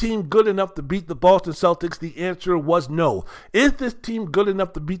this team good enough to beat the Boston Celtics? The answer was no. Is this team good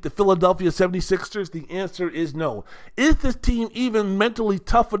enough to beat the Philadelphia 76ers? The answer is no. Is this team even mentally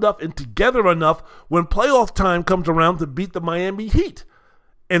tough enough and together enough when playoff time comes around to beat the Miami Heat?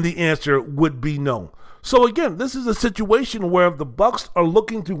 And the answer would be no. So again, this is a situation where the Bucks are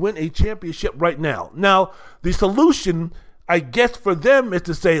looking to win a championship right now. Now, the solution, I guess, for them is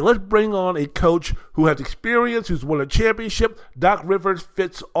to say, let's bring on a coach who has experience, who's won a championship. Doc Rivers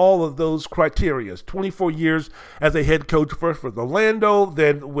fits all of those criteria. 24 years as a head coach, first with Orlando,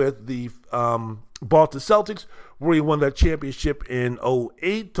 then with the Boston Celtics, where he won that championship in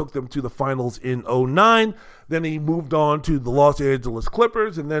 2008, took them to the finals in 2009. Then he moved on to the Los Angeles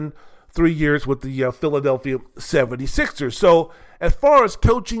Clippers, and then 3 years with the Philadelphia 76ers. So as far as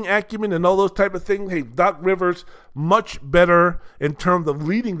coaching acumen and all those type of things, hey, Doc Rivers, much better in terms of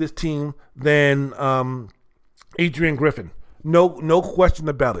leading this team than Adrian Griffin. No question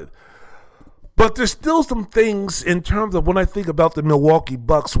about it. But there's still some things in terms of when I think about the Milwaukee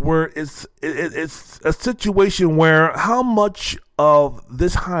Bucks where it's a situation where how much of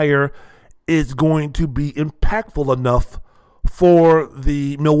this hire is going to be impactful enough for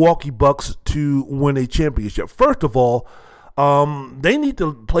the Milwaukee Bucks to win a championship. First of all, they need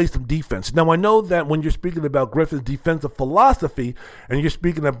to play some defense. Now, I know that when you're speaking about Griffin's defensive philosophy and you're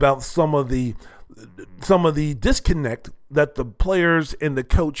speaking about some of the disconnect that the players and the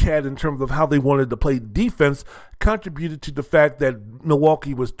coach had in terms of how they wanted to play defense, contributed to the fact that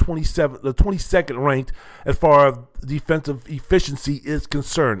Milwaukee was 22nd ranked as far as defensive efficiency is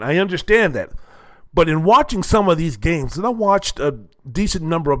concerned. I understand that. But in watching some of these games, and I watched a decent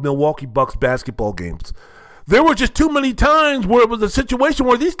number of Milwaukee Bucks basketball games, there were just too many times where it was a situation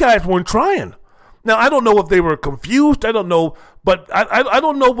where these guys weren't trying. Now, I don't know if they were confused. I don't know. But I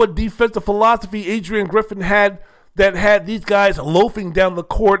don't know what defensive philosophy Adrian Griffin had that had these guys loafing down the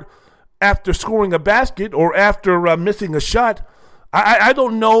court after scoring a basket or after missing a shot. I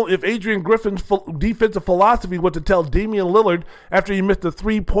don't know if Adrian Griffin's defensive philosophy was to tell Damian Lillard after he missed a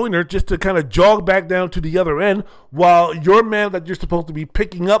three-pointer just to kind of jog back down to the other end while your man that you're supposed to be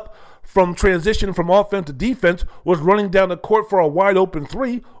picking up from transition from offense to defense was running down the court for a wide-open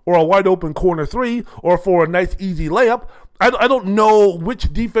three or a wide-open corner three or for a nice, easy layup. I don't know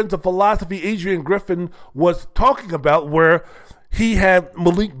which defensive philosophy Adrian Griffin was talking about where he had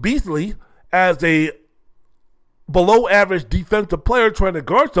Malik Beasley as a below-average defensive player trying to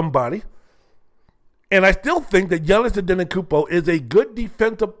guard somebody. And I still think that Giannis Antetokounmpo is a good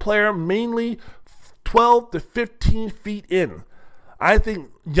defensive player, mainly 12 to 15 feet in. I think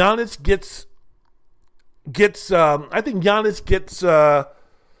Giannis gets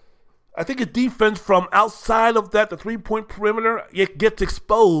I think his defense from outside of that, the three-point perimeter, it gets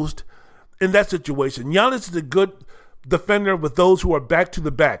exposed in that situation. Giannis is a good defender with those who are back to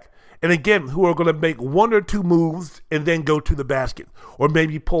the back. And again, who are going to make one or two moves and then go to the basket or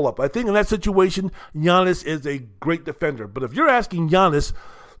maybe pull up. I think in that situation, Giannis is a great defender. But if you're asking Giannis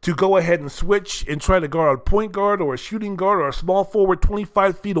to go ahead and switch and try to guard a point guard or a shooting guard or a small forward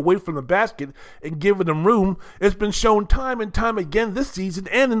 25 feet away from the basket and giving them room, it's been shown time and time again this season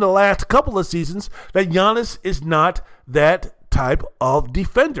and in the last couple of seasons that Giannis is not that type of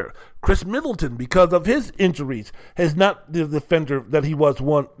defender. Chris Middleton, because of his injuries, is not the defender that he once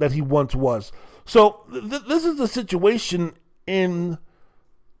was. So this is a situation in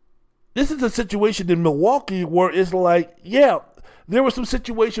Milwaukee where it's like, yeah, there was some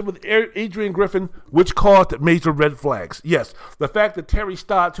situation with Adrian Griffin which caused major red flags. Yes, the fact that Terry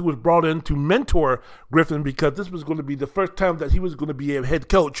Stotts, who was brought in to mentor Griffin because this was going to be the first time that he was going to be a head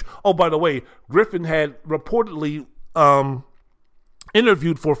coach. Oh, by the way, Griffin had reportedly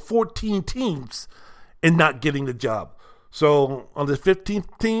interviewed for 14 teams and not getting the job. So on the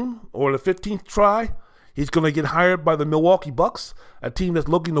 15th team or the 15th try, he's going to get hired by the Milwaukee Bucks, a team that's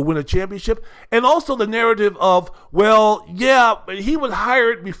looking to win a championship. And also the narrative of, well, yeah, he was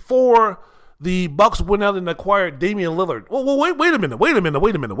hired before the Bucks went out and acquired Damian Lillard. Well, wait a minute.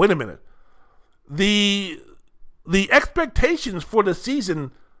 The expectations for the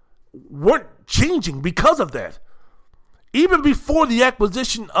season weren't changing because of that. Even before the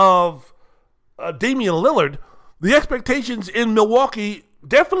acquisition of Damian Lillard, the expectations in Milwaukee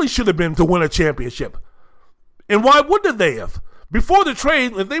definitely should have been to win a championship. And why wouldn't they have? Before the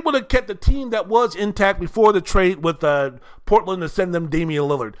trade, if they would have kept the team that was intact before the trade with Portland to send them Damian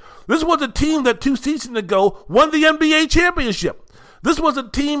Lillard, this was a team that 2 seasons ago won the NBA championship. This was a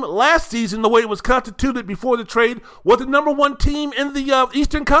team last season, the way it was constituted before the trade, was the number one team in the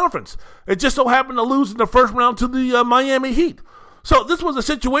Eastern Conference. It just so happened to lose in the first round to the Miami Heat. So this was a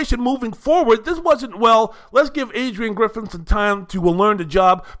situation moving forward. This wasn't, well, let's give Adrian Griffin some time to learn the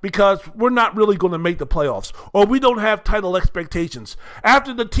job because we're not really going to make the playoffs or we don't have title expectations.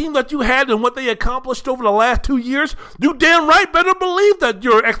 After the team that you had and what they accomplished over the last 2 years, you damn right better believe that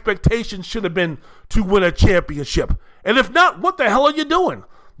your expectations should have been to win a championship. And if not, what the hell are you doing?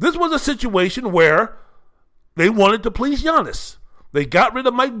 This was a situation where they wanted to please Giannis. They got rid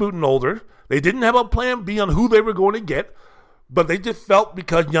of Mike Budenholzer. They didn't have a plan B on who they were going to get. But they just felt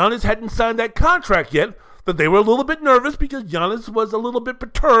because Giannis hadn't signed that contract yet that they were a little bit nervous because Giannis was a little bit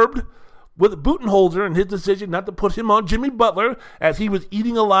perturbed with Budenholzer and his decision not to put him on Jimmy Butler as he was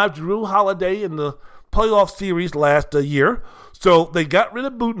eating alive Jrue Holiday in the playoff series last year. So they got rid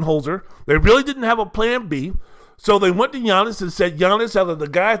of Budenholzer. They really didn't have a plan B. So they went to Giannis and said, Giannis, out of the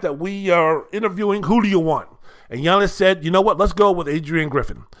guys that we are interviewing, who do you want? And Giannis said, you know what, let's go with Adrian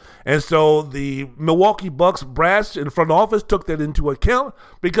Griffin. And so the Milwaukee Bucks brass and front office took that into account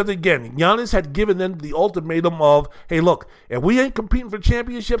because, again, Giannis had given them the ultimatum of, hey, look, if we ain't competing for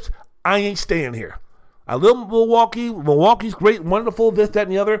championships, I ain't staying here. I live in Milwaukee. Milwaukee's great, wonderful, this, that,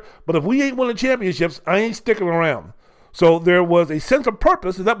 and the other. But if we ain't winning championships, I ain't sticking around. So there was a sense of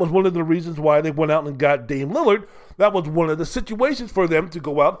purpose, and that was one of the reasons why they went out and got Dame Lillard. That was one of the situations for them to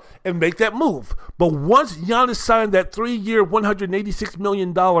go out and make that move. But once Giannis signed that 3-year, $186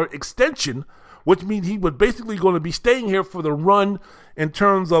 million extension, which means he was basically going to be staying here for the run in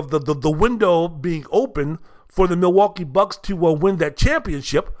terms of the window being open for the Milwaukee Bucks to win that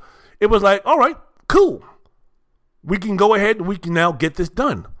championship, it was like, all right, cool. We can go ahead and we can now get this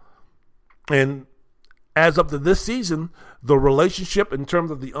done. And as up to this season, the relationship in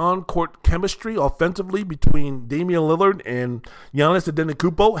terms of the on-court chemistry offensively between Damian Lillard and Giannis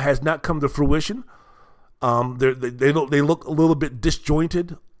Antetokounmpo has not come to fruition. They look a little bit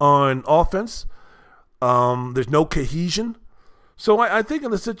disjointed on offense. There's no cohesion. So I think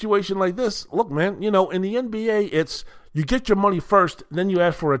in a situation like this, look, man, in the NBA, it's you get your money first, then you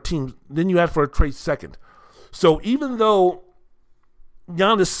ask for a team, then you ask for a trade second. So even though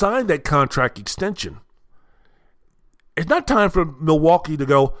Giannis signed that contract extension, it's not time for Milwaukee to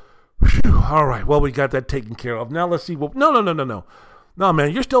go, all right, well, we got that taken care of. Now let's see what. No. No,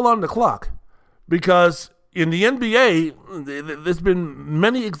 man, you're still on the clock. Because in the NBA, there's been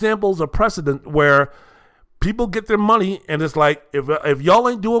many examples of precedent where people get their money and it's like, if y'all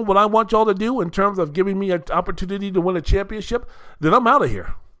ain't doing what I want y'all to do in terms of giving me an opportunity to win a championship, then I'm out of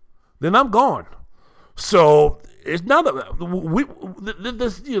here. Then I'm gone. So it's not the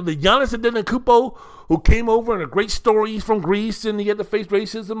Giannis Antetokounmpo who came over and a great story. He's from Greece and he had to face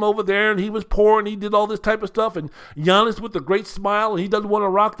racism over there and he was poor and he did all this type of stuff. And Giannis with a great smile and he doesn't want to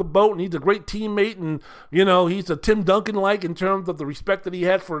rock the boat and he's a great teammate and he's a Tim Duncan like in terms of the respect that he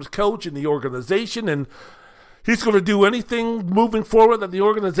had for his coach and the organization and. He's going to do anything moving forward that the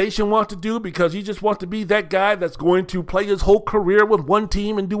organization wants to do because he just wants to be that guy that's going to play his whole career with one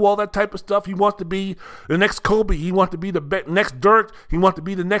team and do all that type of stuff. He wants to be the next Kobe. He wants to be the next Dirk. He wants to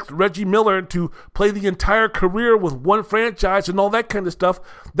be the next Reggie Miller to play the entire career with one franchise and all that kind of stuff.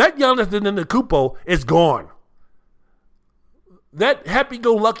 That Giannis Antetokounmpo is gone. That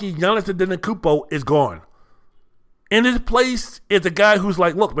happy-go-lucky Giannis Antetokounmpo is gone. In his place is a guy who's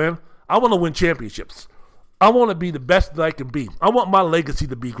like, look, man, I want to win championships. I want to be the best that I can be. I want my legacy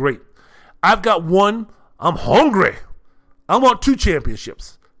to be great. I've got one. I'm hungry. I want 2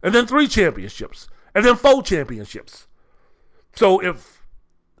 championships, and then 3 championships, and then 4 championships. So if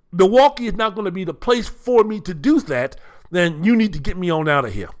Milwaukee is not going to be the place for me to do that, then you need to get me on out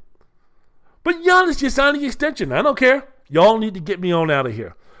of here. But Giannis just signed the extension. I don't care. Y'all need to get me on out of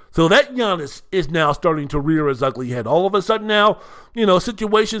here. So that Giannis is now starting to rear his ugly head. All of a sudden now,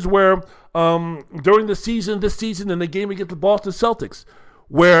 situations where during this season in the game against the Boston Celtics,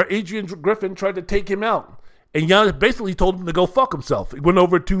 where Adrian Griffin tried to take him out. And Giannis basically told him to go fuck himself. He went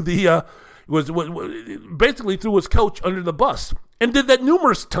over to basically threw his coach under the bus and did that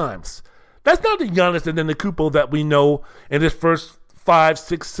numerous times. That's not the Giannis Antetokounmpo that we know in his first 5,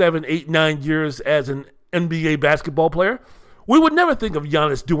 6, 7, 8, 9 years as an NBA basketball player. We would never think of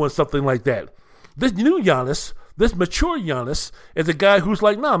Giannis doing something like that. This new Giannis, this mature Giannis, is a guy who's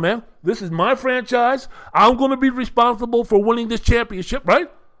like, nah, man, this is my franchise. I'm going to be responsible for winning this championship, right?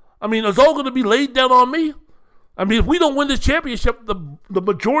 I mean, it's all going to be laid down on me. I mean, if we don't win this championship, the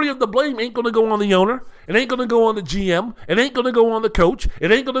majority of the blame ain't going to go on the owner. It ain't going to go on the GM. It ain't going to go on the coach.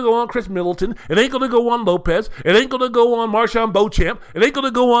 It ain't going to go on Chris Middleton. It ain't going to go on Lopez. It ain't going to go on Marshawn Beauchamp. It ain't going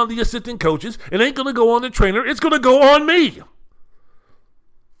to go on the assistant coaches. It ain't going to go on the trainer. It's going to go on me.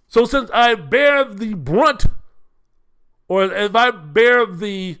 So since I bear the brunt, or if I bear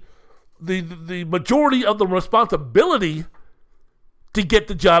the majority of the responsibility to get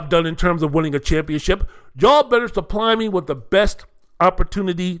the job done in terms of winning a championship, y'all better supply me with the best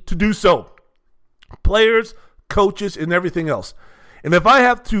opportunity to do so. Players, coaches, and everything else. And if I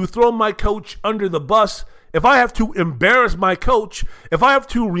have to throw my coach under the bus, if I have to embarrass my coach, if I have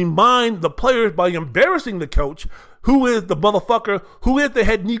to remind the players by embarrassing the coach, who is the motherfucker, who is the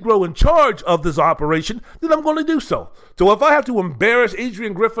head Negro in charge of this operation, then I'm going to do so. So if I have to embarrass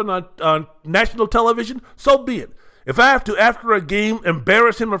Adrian Griffin on national television, so be it. If I have to, after a game,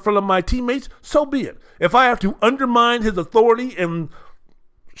 embarrass him in front of my teammates, so be it. If I have to undermine his authority and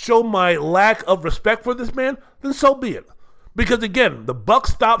show my lack of respect for this man, then so be it. Because again, the buck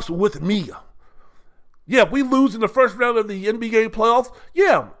stops with me. Yeah, if we lose in the first round of the NBA playoffs,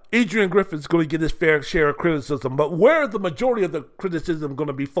 yeah, Adrian Griffin's going to get his fair share of criticism. But where is the majority of the criticism going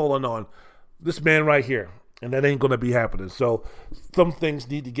to be falling on? This man right here. And that ain't going to be happening. So some things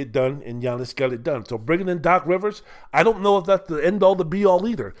need to get done, and Giannis got it done. So bringing in Doc Rivers, I don't know if that's the end all, the be all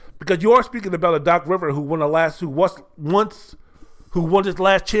either, because you are speaking about a Doc Rivers who won his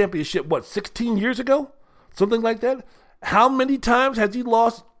last championship 16 years ago, something like that. How many times has he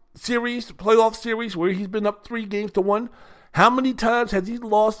lost playoff series where he's been up 3-1? How many times has he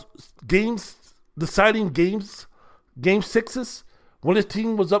lost games, deciding games, game sixes when his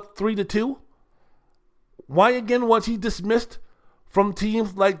team was up 3-2? Why again was he dismissed from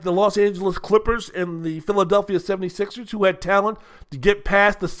teams like the Los Angeles Clippers and the Philadelphia 76ers, who had talent to get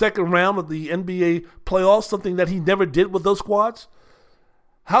past the second round of the NBA playoffs, something that he never did with those squads?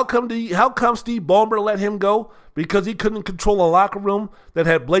 How come Steve Ballmer let him go? Because he couldn't control a locker room that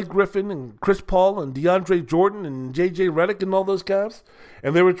had Blake Griffin and Chris Paul and DeAndre Jordan and J.J. Redick and all those guys?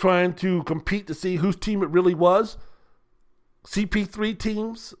 And they were trying to compete to see whose team it really was.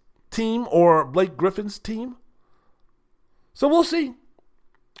 CP3 team or Blake Griffin's team? So we'll see.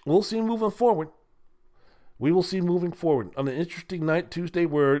 We'll see moving forward. We will see moving forward. On an interesting night, Tuesday,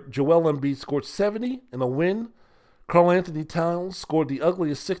 where Joel Embiid scored 70 in a win. Karl Anthony Towns scored the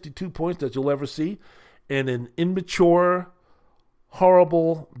ugliest 62 points that you'll ever see in an immature,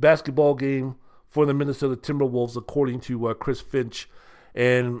 horrible basketball game for the Minnesota Timberwolves, according to Chris Finch.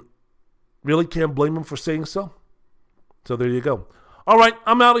 And really can't blame him for saying so. So there you go. All right,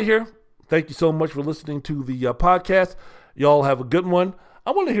 I'm out of here. Thank you so much for listening to the podcast. Y'all have a good one.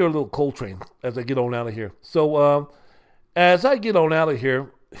 I want to hear a little Coltrane as I get on out of here. So as I get on out of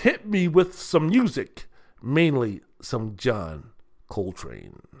here, hit me with some music, mainly some John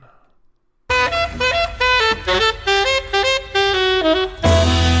Coltrane.